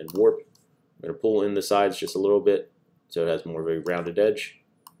 Transform, and Warp. I'm going to pull in the sides just a little bit so it has more of a rounded edge.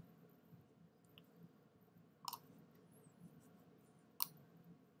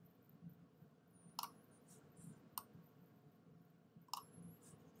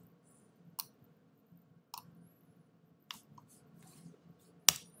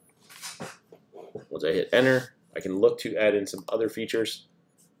 Once I hit enter, I can look to add in some other features.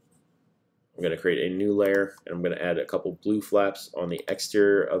 I'm going to create a new layer, and I'm going to add a couple blue flaps on the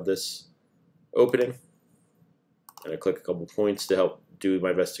exterior of this opening. And I click a couple points to help do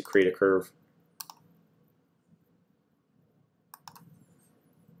my best to create a curve.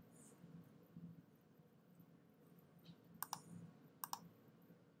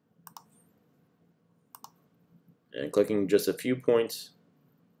 And clicking just a few points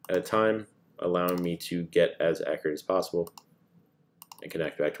at a time, allowing me to get as accurate as possible and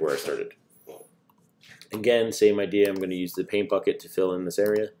connect back to where I started. Again, same idea. I'm going to use the paint bucket to fill in this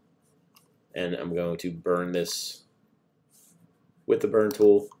area, and I'm going to burn this with the burn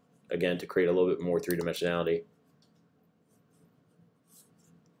tool, again, to create a little bit more three-dimensionality.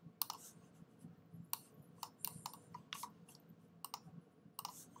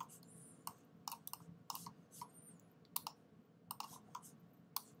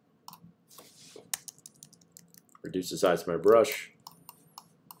 Reduce the size of my brush.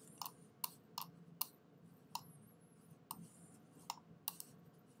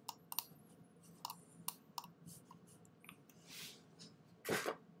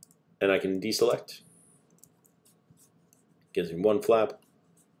 And I can deselect. Gives me one flap.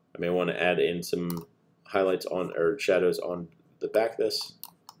 I may want to add in some highlights on or shadows on the back of this.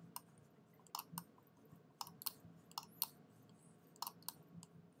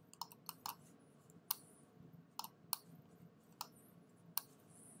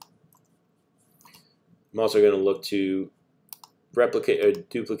 I'm also going to look to replicate or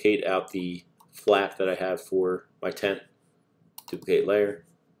duplicate out the flap that I have for my tent. Duplicate layer.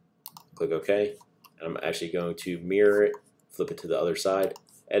 Click OK, and I'm actually going to mirror it, flip it to the other side,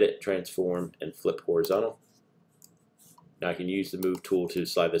 edit, transform, and flip horizontal. Now I can use the move tool to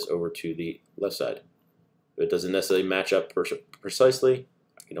slide this over to the left side. If it doesn't necessarily match up precisely,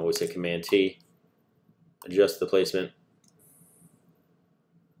 I can always hit Command T, adjust the placement,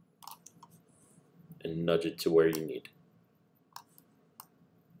 and nudge it to where you need.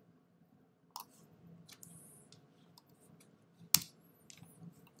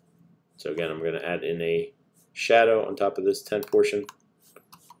 So again, I'm going to add in a shadow on top of this tent portion.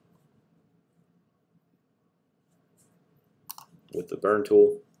 the burn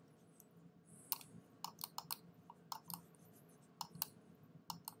tool.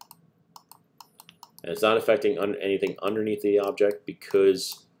 And it's not affecting anything underneath the object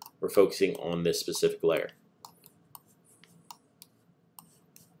because we're focusing on this specific layer.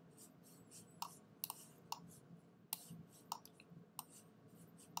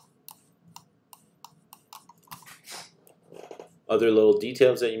 Other little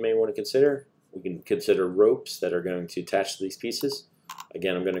details that you may want to consider, we can consider ropes that are going to attach to these pieces.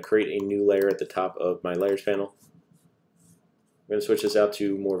 Again, I'm going to create a new layer at the top of my layers panel. I'm going to switch this out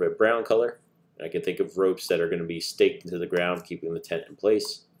to more of a brown color. I can think of ropes that are going to be staked into the ground, keeping the tent in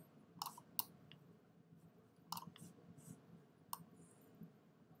place.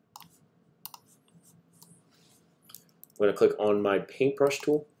 I'm going to click on my paintbrush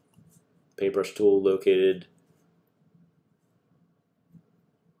tool. Paintbrush tool located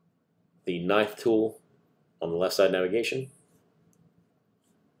the knife tool on the left side navigation.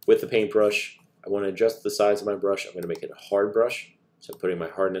 With the paintbrush, I want to adjust the size of my brush. I'm going to make it a hard brush. So I'm putting my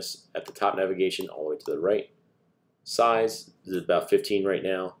hardness at the top navigation all the way to the right. Size is about 15 right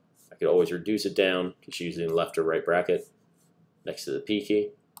now. I could always reduce it down just using the left or right bracket next to the P key.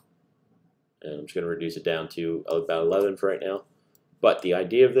 And I'm just going to reduce it down to about 11 for right now. But the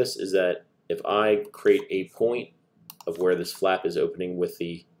idea of this is that if I create a point of where this flap is opening with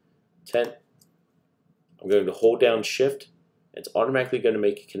the tent, I'm going to hold down Shift. It's automatically going to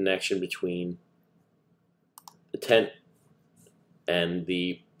make a connection between the tent and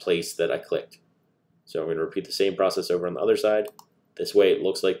the place that I clicked. So I'm going to repeat the same process over on the other side. This way it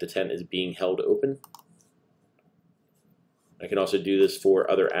looks like the tent is being held open. I can also do this for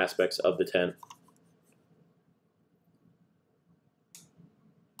other aspects of the tent.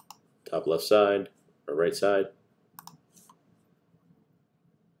 Top left side or right side.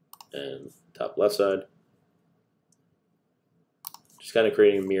 And top left side. Just kind of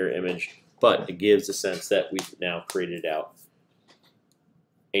creating a mirror image, but it gives a sense that we've now created out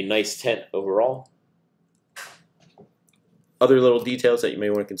a nice tent overall. Other little details that you may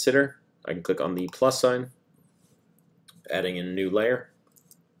want to consider, I can click on the plus sign, adding in a new layer.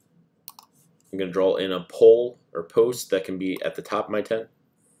 I'm going to draw in a pole or post that can be at the top of my tent.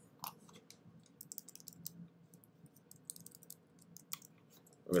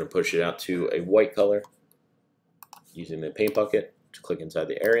 I'm going to push it out to a white color using the paint bucket to click inside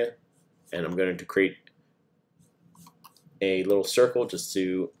the area. And I'm going to create a little circle just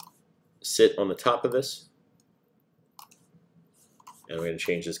to sit on the top of this. And I'm going to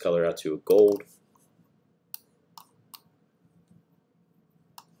change this color out to a gold.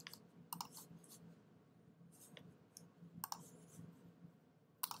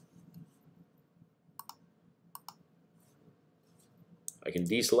 I can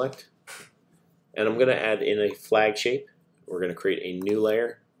deselect. And I'm going to add in a flag shape. We're going to create a new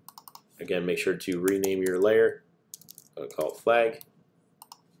layer. Again, make sure to rename your layer. I'll call it flag.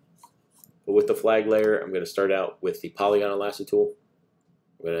 But with the flag layer, I'm going to start out with the polygon lasso tool.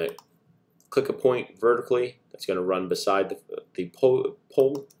 I'm going to click a point vertically that's going to run beside the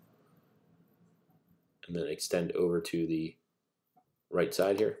pole and then extend over to the right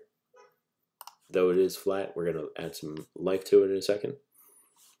side here. Though it is flat, we're going to add some life to it in a second.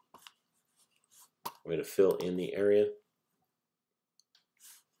 I'm going to fill in the area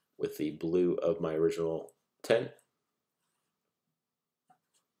with the blue of my original tent.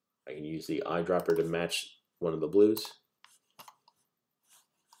 I can use the eyedropper to match one of the blues.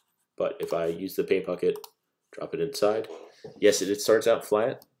 But if I use the paint bucket, drop it inside. Yes, it starts out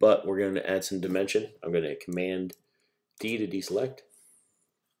flat, but we're going to add some dimension. I'm going to Command D to deselect.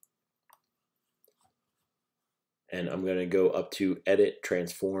 And I'm going to go up to Edit,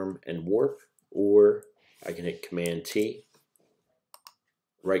 Transform, and Warp. Or I can hit Command T,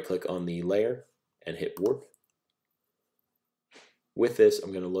 right click on the layer, and hit Warp. With this,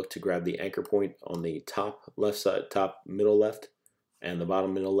 I'm going to look to grab the anchor point on the top left side, top middle left, and the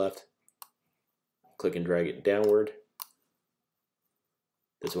bottom middle left. Click and drag it downward.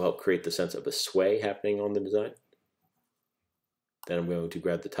 This will help create the sense of a sway happening on the design. Then I'm going to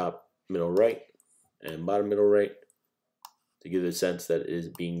grab the top middle right and bottom middle right to give the sense that it is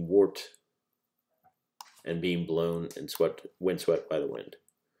being warped and being blown and windswept by the wind.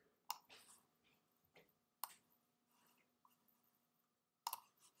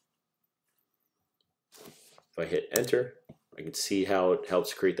 If I hit enter, I can see how it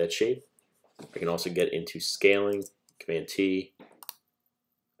helps create that shape. I can also get into scaling, Command T.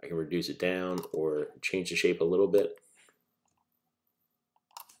 I can reduce it down or change the shape a little bit.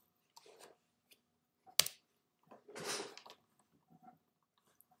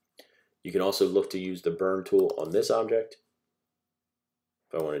 You can also look to use the burn tool on this object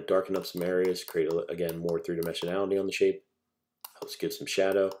If I want to darken up some areas, create, again, more three-dimensionality on the shape, helps give some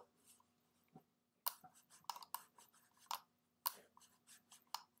shadow.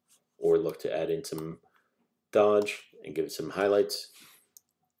 Or look to add in some dodge and give it some highlights.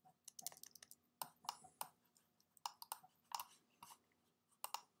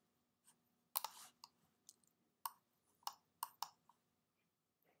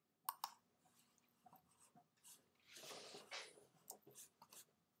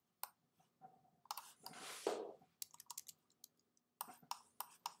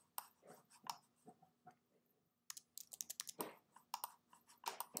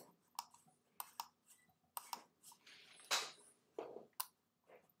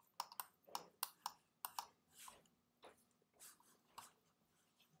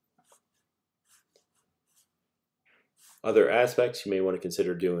 Other aspects, you may want to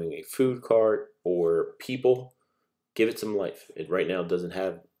consider doing a food cart or people. Give it some life. It right now doesn't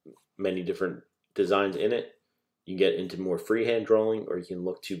have many different designs in it. You can get into more freehand drawing, or you can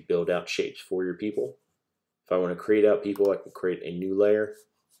look to build out shapes for your people. If I want to create out people, I can create a new layer.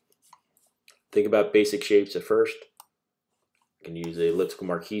 Think about basic shapes at first. I can use the elliptical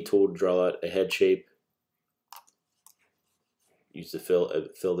marquee tool to draw out a head shape. Use the fill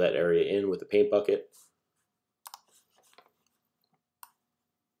that area in with a paint bucket.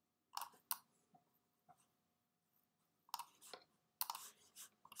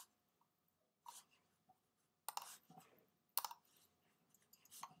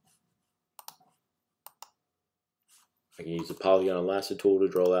 I can use the polygon and lasso tool to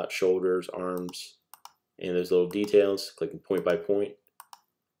draw out shoulders, arms, and those little details, clicking point by point.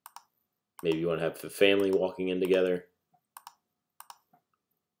 Maybe you want to have the family walking in together.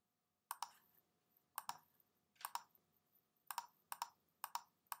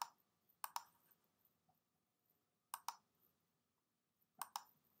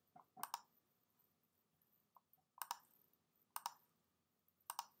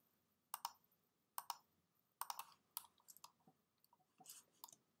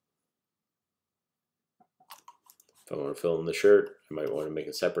 If I want to fill in the shirt, I might want to make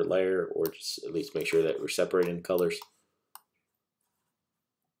a separate layer, or just at least make sure that we're separating in colors.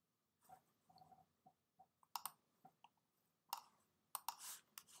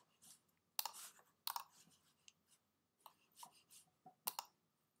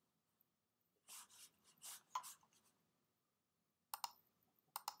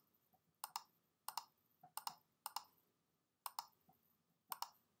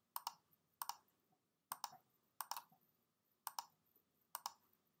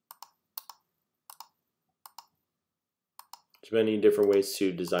 There's many different ways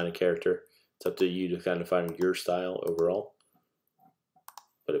to design a character. It's up to you to kind of find your style overall.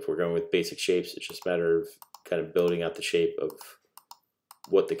 But if we're going with basic shapes, it's just a matter of kind of building out the shape of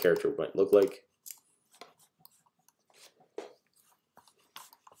what the character might look like.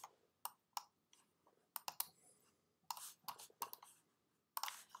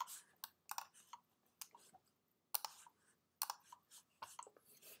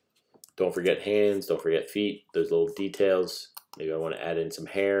 Don't forget hands, don't forget feet, those little details. Maybe I want to add in some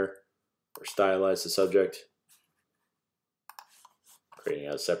hair or stylize the subject. Creating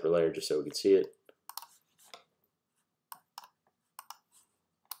a separate layer just so we can see it.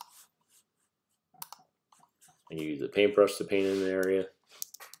 And you use the paintbrush to paint in an area.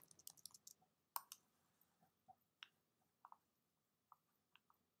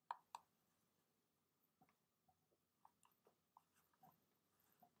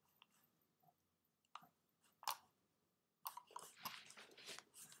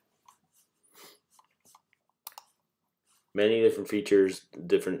 Many different features,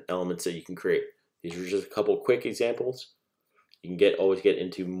 different elements that you can create. These are just a couple quick examples. You can always get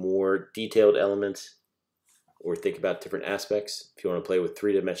into more detailed elements or think about different aspects. If you want to play with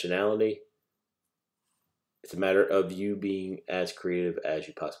three-dimensionality, it's a matter of you being as creative as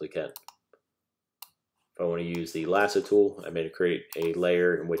you possibly can. If I want to use the lasso tool, I'm going to create a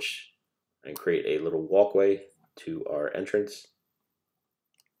layer in which I can create a little walkway to our entrance.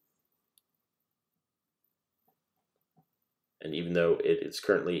 And even though it is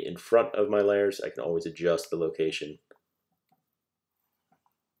currently in front of my layers, I can always adjust the location.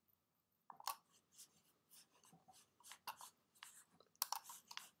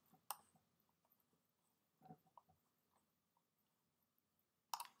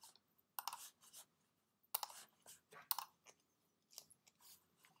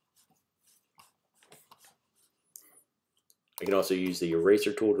 I can also use the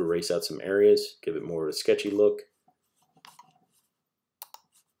eraser tool to erase out some areas, give it more of a sketchy look.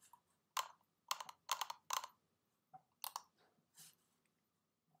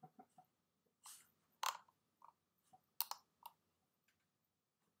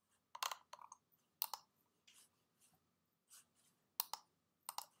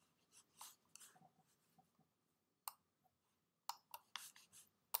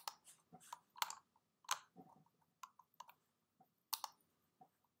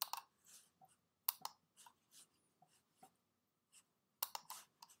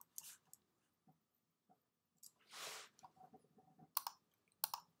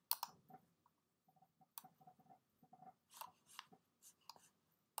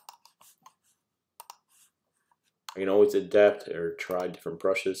 I can always adapt or try different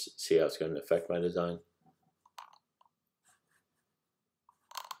brushes, see how it's going to affect my design.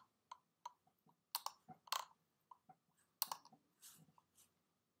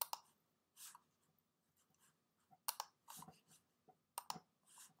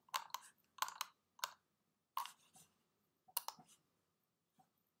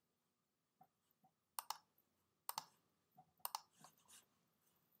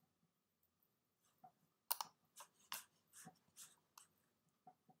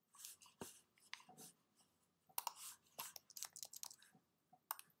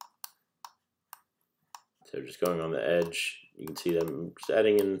 So just going on the edge, you can see them just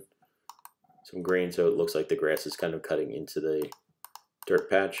adding in some grain so it looks like the grass is kind of cutting into the dirt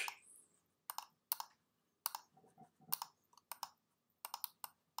patch.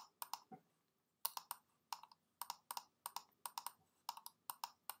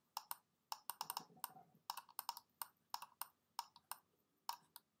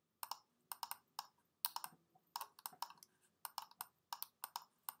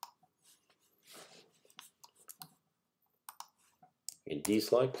 And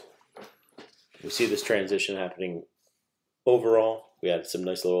deselect. We see this transition happening overall. We added some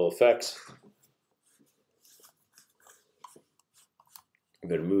nice little effects. I'm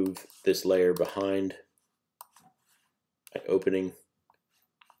going to move this layer behind my opening.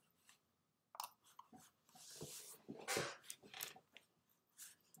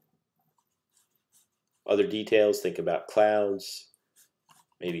 Other details, think about clouds,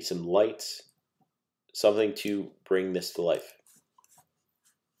 maybe some lights, something to bring this to life.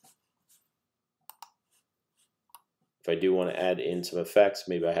 If I do want to add in some effects,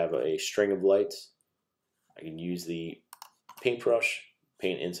 maybe I have a string of lights, I can use the paintbrush,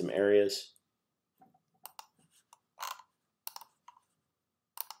 paint in some areas.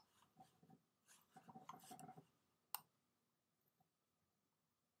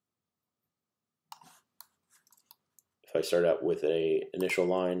 If I start out with an initial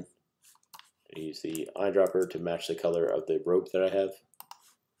line, I use the eyedropper to match the color of the rope that I have.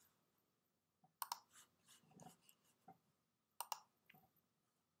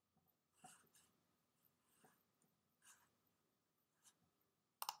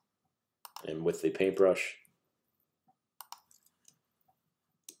 And with the paintbrush,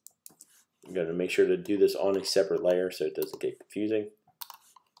 I'm going to make sure to do this on a separate layer so it doesn't get confusing.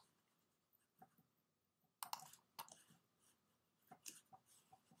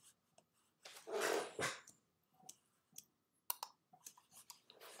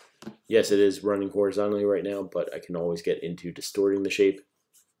 Yes, it is running horizontally right now, but I can always get into distorting the shape.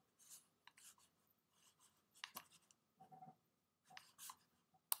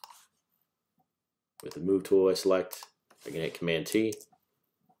 With the move tool I select, I can hit Command T,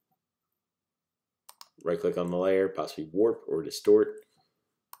 right click on the layer, possibly warp or distort.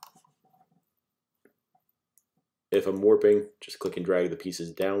 If I'm warping, just click and drag the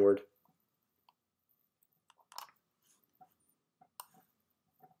pieces downward.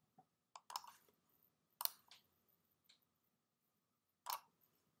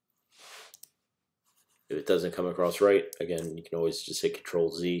 If it doesn't come across right, again, you can always just hit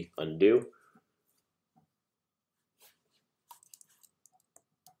Control Z, undo.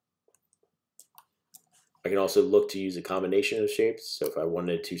 I can also look to use a combination of shapes. So if I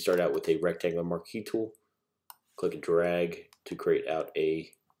wanted to start out with a rectangle marquee tool, click and drag to create out a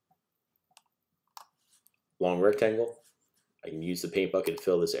long rectangle. I can use the paint bucket to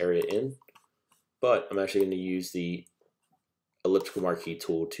fill this area in, but I'm actually going to use the elliptical marquee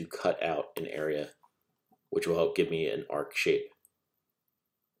tool to cut out an area, which will help give me an arc shape.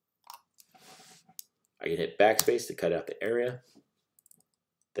 I can hit backspace to cut out the area,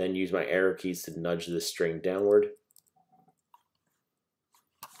 then use my arrow keys to nudge this string downward.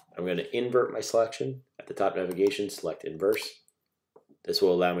 I'm going to invert my selection. At the top navigation, select inverse. This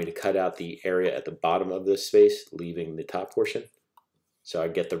will allow me to cut out the area at the bottom of this space, leaving the top portion, so I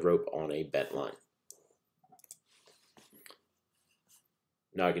get the rope on a bent line.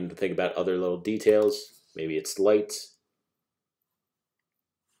 Now I can think about other little details. Maybe it's lights,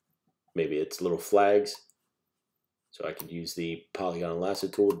 maybe it's little flags. So I could use the polygon lasso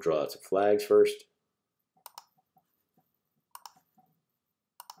tool to draw out some flags first.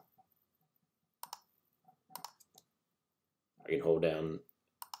 I can hold down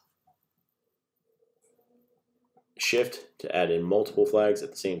Shift to add in multiple flags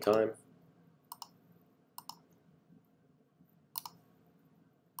at the same time.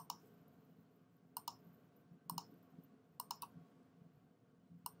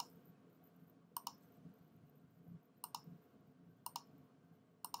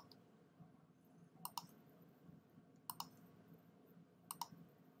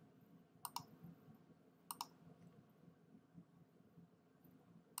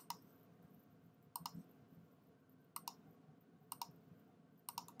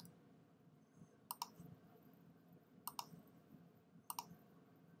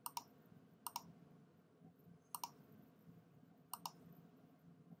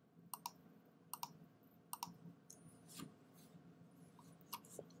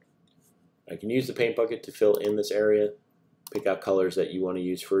 I can use the paint bucket to fill in this area, pick out colors that you want to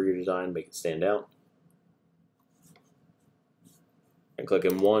use for your design, make it stand out. And click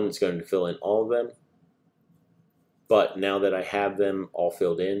in one, it's going to fill in all of them. But now that I have them all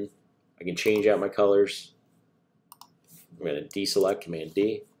filled in, I can change out my colors. I'm going to deselect, Command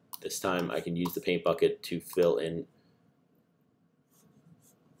D. This time I can use the paint bucket to fill in,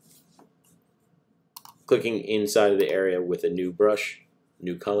 clicking inside of the area with a new brush,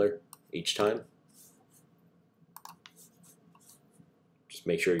 new color each time. Just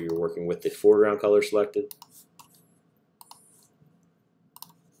make sure you're working with the foreground color selected.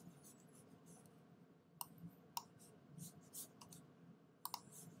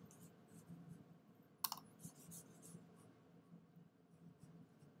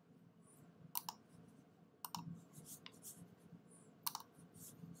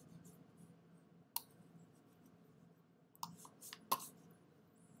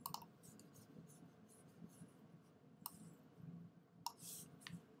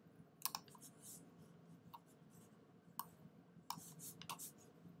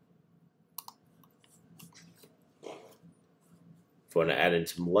 If I want to add in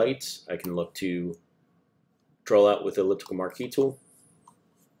some lights, I can look to draw out with the elliptical marquee tool.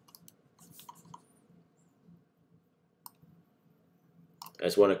 I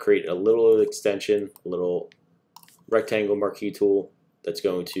just want to create a little extension, a little rectangle marquee tool that's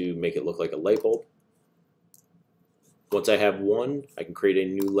going to make it look like a light bulb. Once I have one, I can create a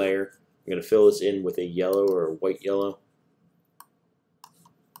new layer. I'm going to fill this in with a yellow or a white yellow.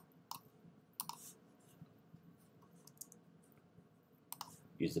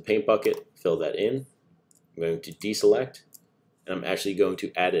 Use the paint bucket, fill that in. I'm going to deselect, and I'm actually going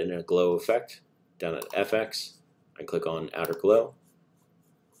to add in a glow effect. Down at FX, I click on Outer Glow.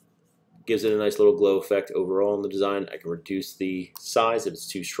 Gives it a nice little glow effect overall in the design. I can reduce the size if it's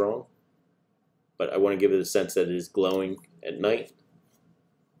too strong, but I want to give it a sense that it is glowing at night.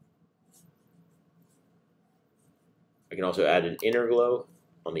 I can also add an inner glow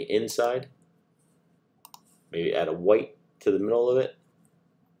on the inside. Maybe add a white to the middle of it.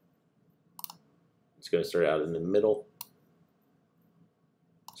 It's going to start out in the middle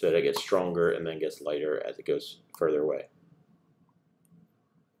so that it gets stronger and then gets lighter as it goes further away.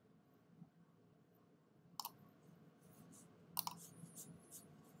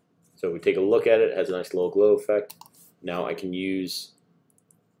 So we take a look at it, it has a nice little glow effect. Now I can use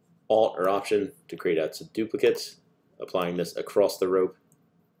Alt or Option to create out some duplicates, applying this across the rope,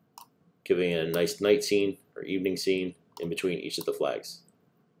 giving it a nice night scene or evening scene in between each of the flags.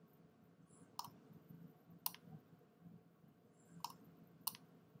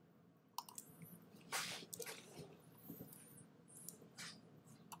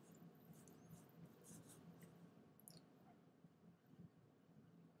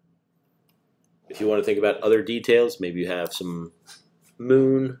 If you want to think about other details, maybe you have some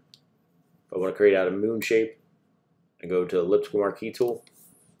moon. If I want to create out a moon shape, I go to the elliptical marquee tool.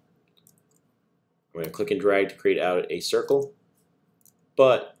 I'm going to click and drag to create out a circle,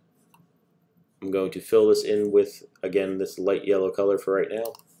 but I'm going to fill this in with, again, this light yellow color for right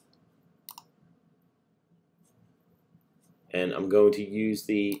now. And I'm going to use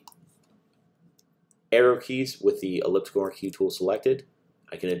the arrow keys with the elliptical marquee tool selected.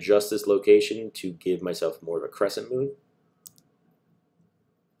 I can adjust this location to give myself more of a crescent moon.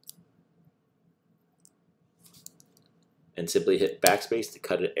 And simply hit backspace to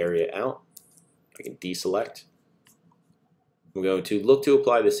cut an area out. I can deselect. I'm going to look to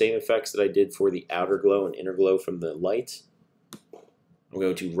apply the same effects that I did for the outer glow and inner glow from the lights. I'm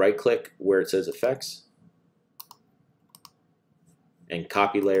going to right click where it says effects and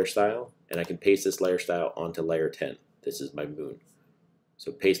copy layer style, and I can paste this layer style onto layer 10. This is my moon.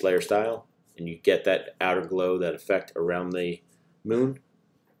 So paste layer style, and you get that outer glow, that effect around the moon.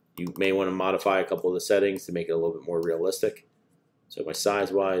 You may want to modify a couple of the settings to make it a little bit more realistic. So my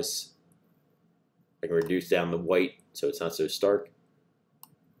size wise, I can reduce down the white so it's not so stark.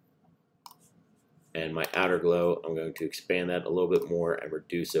 And my outer glow, I'm going to expand that a little bit more and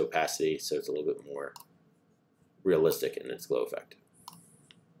reduce the opacity so it's a little bit more realistic in its glow effect.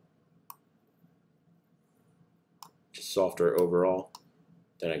 Just softer overall.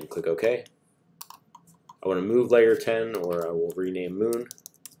 Then I can click OK. I want to move layer 10, or I will rename moon.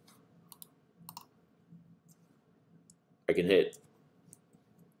 I can hit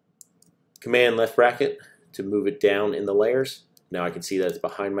Command left bracket to move it down in the layers. Now I can see that it's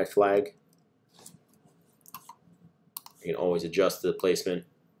behind my flag. You can always adjust the placement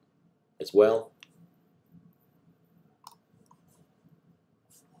as well.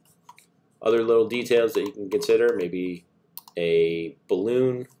 Other little details that you can consider, maybe a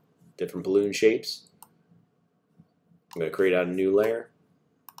balloon different balloon shapes. I'm going to create out a new layer.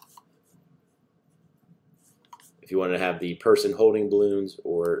 If you want to have the person holding balloons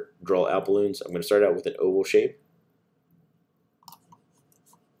or draw out balloons, I'm going to start out with an oval shape.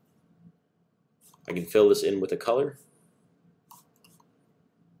 I can fill this in with a color.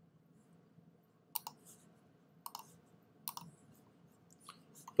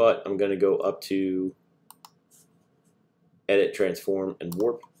 But I'm going to go up to Edit, Transform, and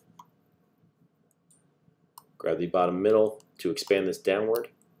Warp. Grab the bottom middle to expand this downward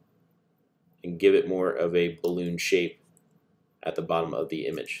and give it more of a balloon shape at the bottom of the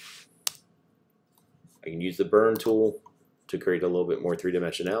image. I can use the burn tool to create a little bit more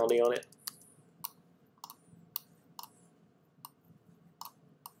three-dimensionality on it.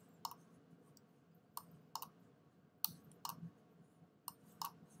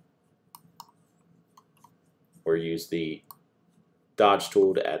 Or use the dodge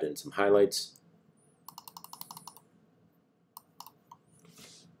tool to add in some highlights.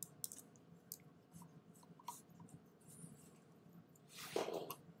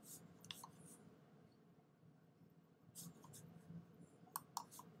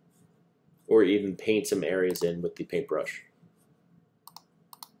 Or even paint some areas in with the paintbrush.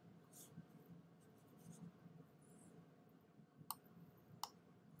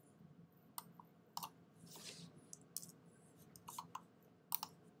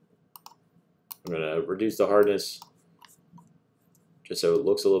 I'm going to reduce the hardness just so it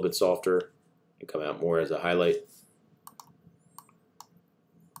looks a little bit softer and come out more as a highlight.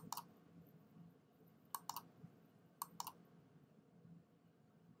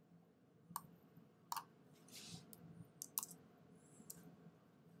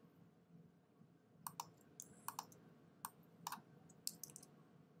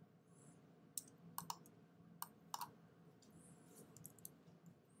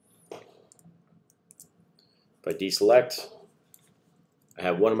 If I deselect, I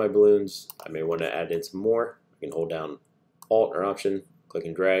have one of my balloons. I may want to add in some more. I can hold down Alt or Option, click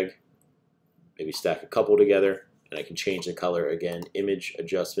and drag, maybe stack a couple together, and I can change the color again. Image,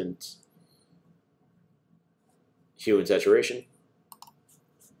 Adjustments, Hue and Saturation.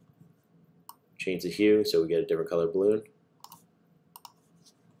 Change the hue so we get a different color balloon.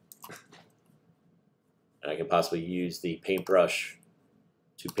 And I can possibly use the paintbrush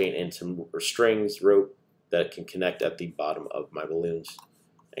to paint in some strings, rope, that can connect at the bottom of my balloons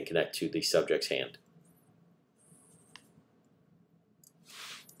and connect to the subject's hand.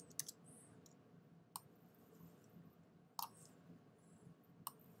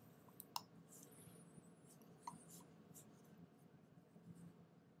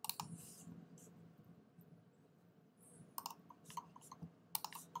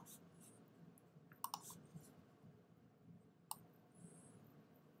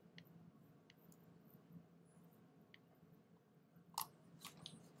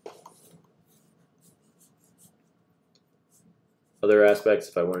 Other aspects,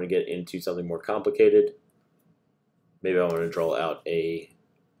 if I want to get into something more complicated, maybe I want to draw out a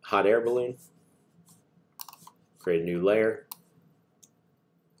hot air balloon, create a new layer,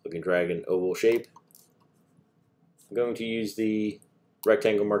 click and drag an oval shape. I'm going to use the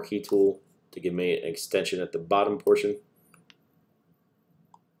rectangle marquee tool to give me an extension at the bottom portion.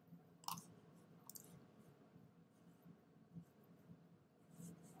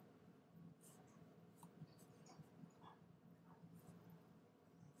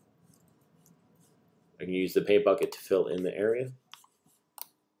 I can use the paint bucket to fill in the area.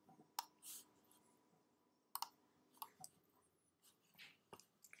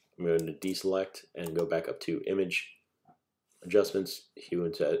 I'm going to deselect and go back up to Image, Adjustments, Hue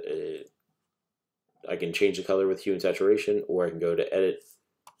and I can change the color with Hue and Saturation, or I can go to Edit,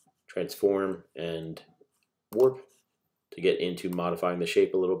 Transform, and Warp to get into modifying the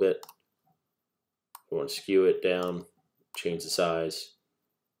shape a little bit. I want to skew it down, change the size.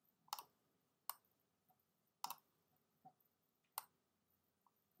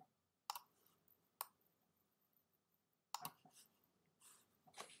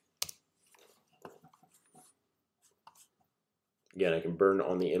 Again, I can burn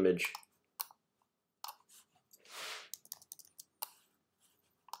on the image.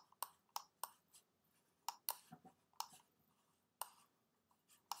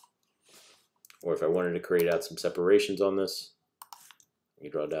 Or if I wanted to create out some separations on this, you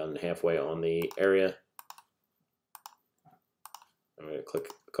draw down halfway on the area. I'm going to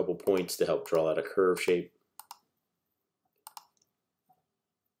click a couple points to help draw out a curve shape.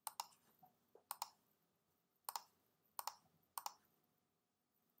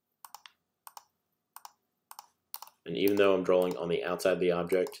 And even though I'm drawing on the outside of the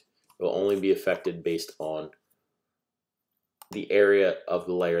object, It will only be affected based on the area of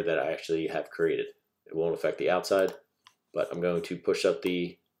the layer that I actually have created. It won't affect the outside, but I'm going to push up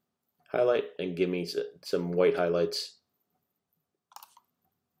the highlight and give me some white highlights.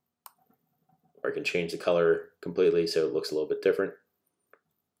 Or I can change the color completely so it looks a little bit different.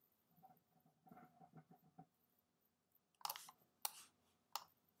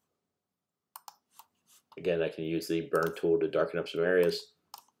 Again, I can use the burn tool to darken up some areas.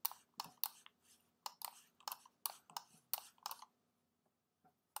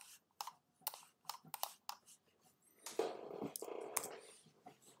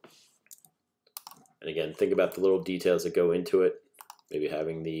 And again, think about the little details that go into it. Maybe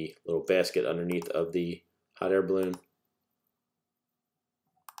having the little basket underneath of the hot air balloon.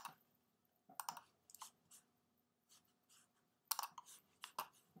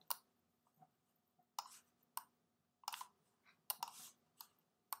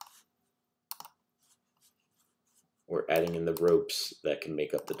 Or adding in the ropes that can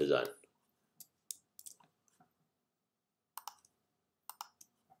make up the design.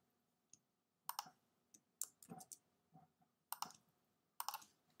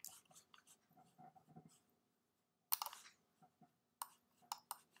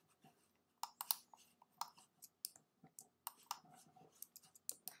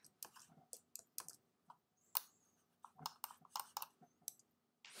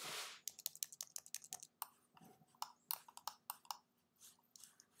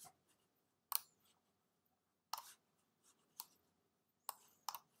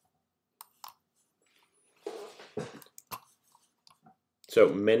 So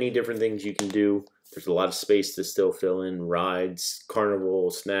many different things you can do. There's a lot of space to still fill in rides,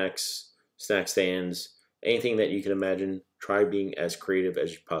 carnival, snacks, snack stands, anything that you can imagine. Try being as creative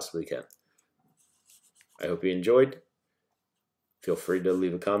as you possibly can. I hope you enjoyed. Feel free to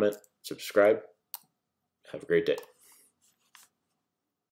leave a comment, subscribe. Have a great day.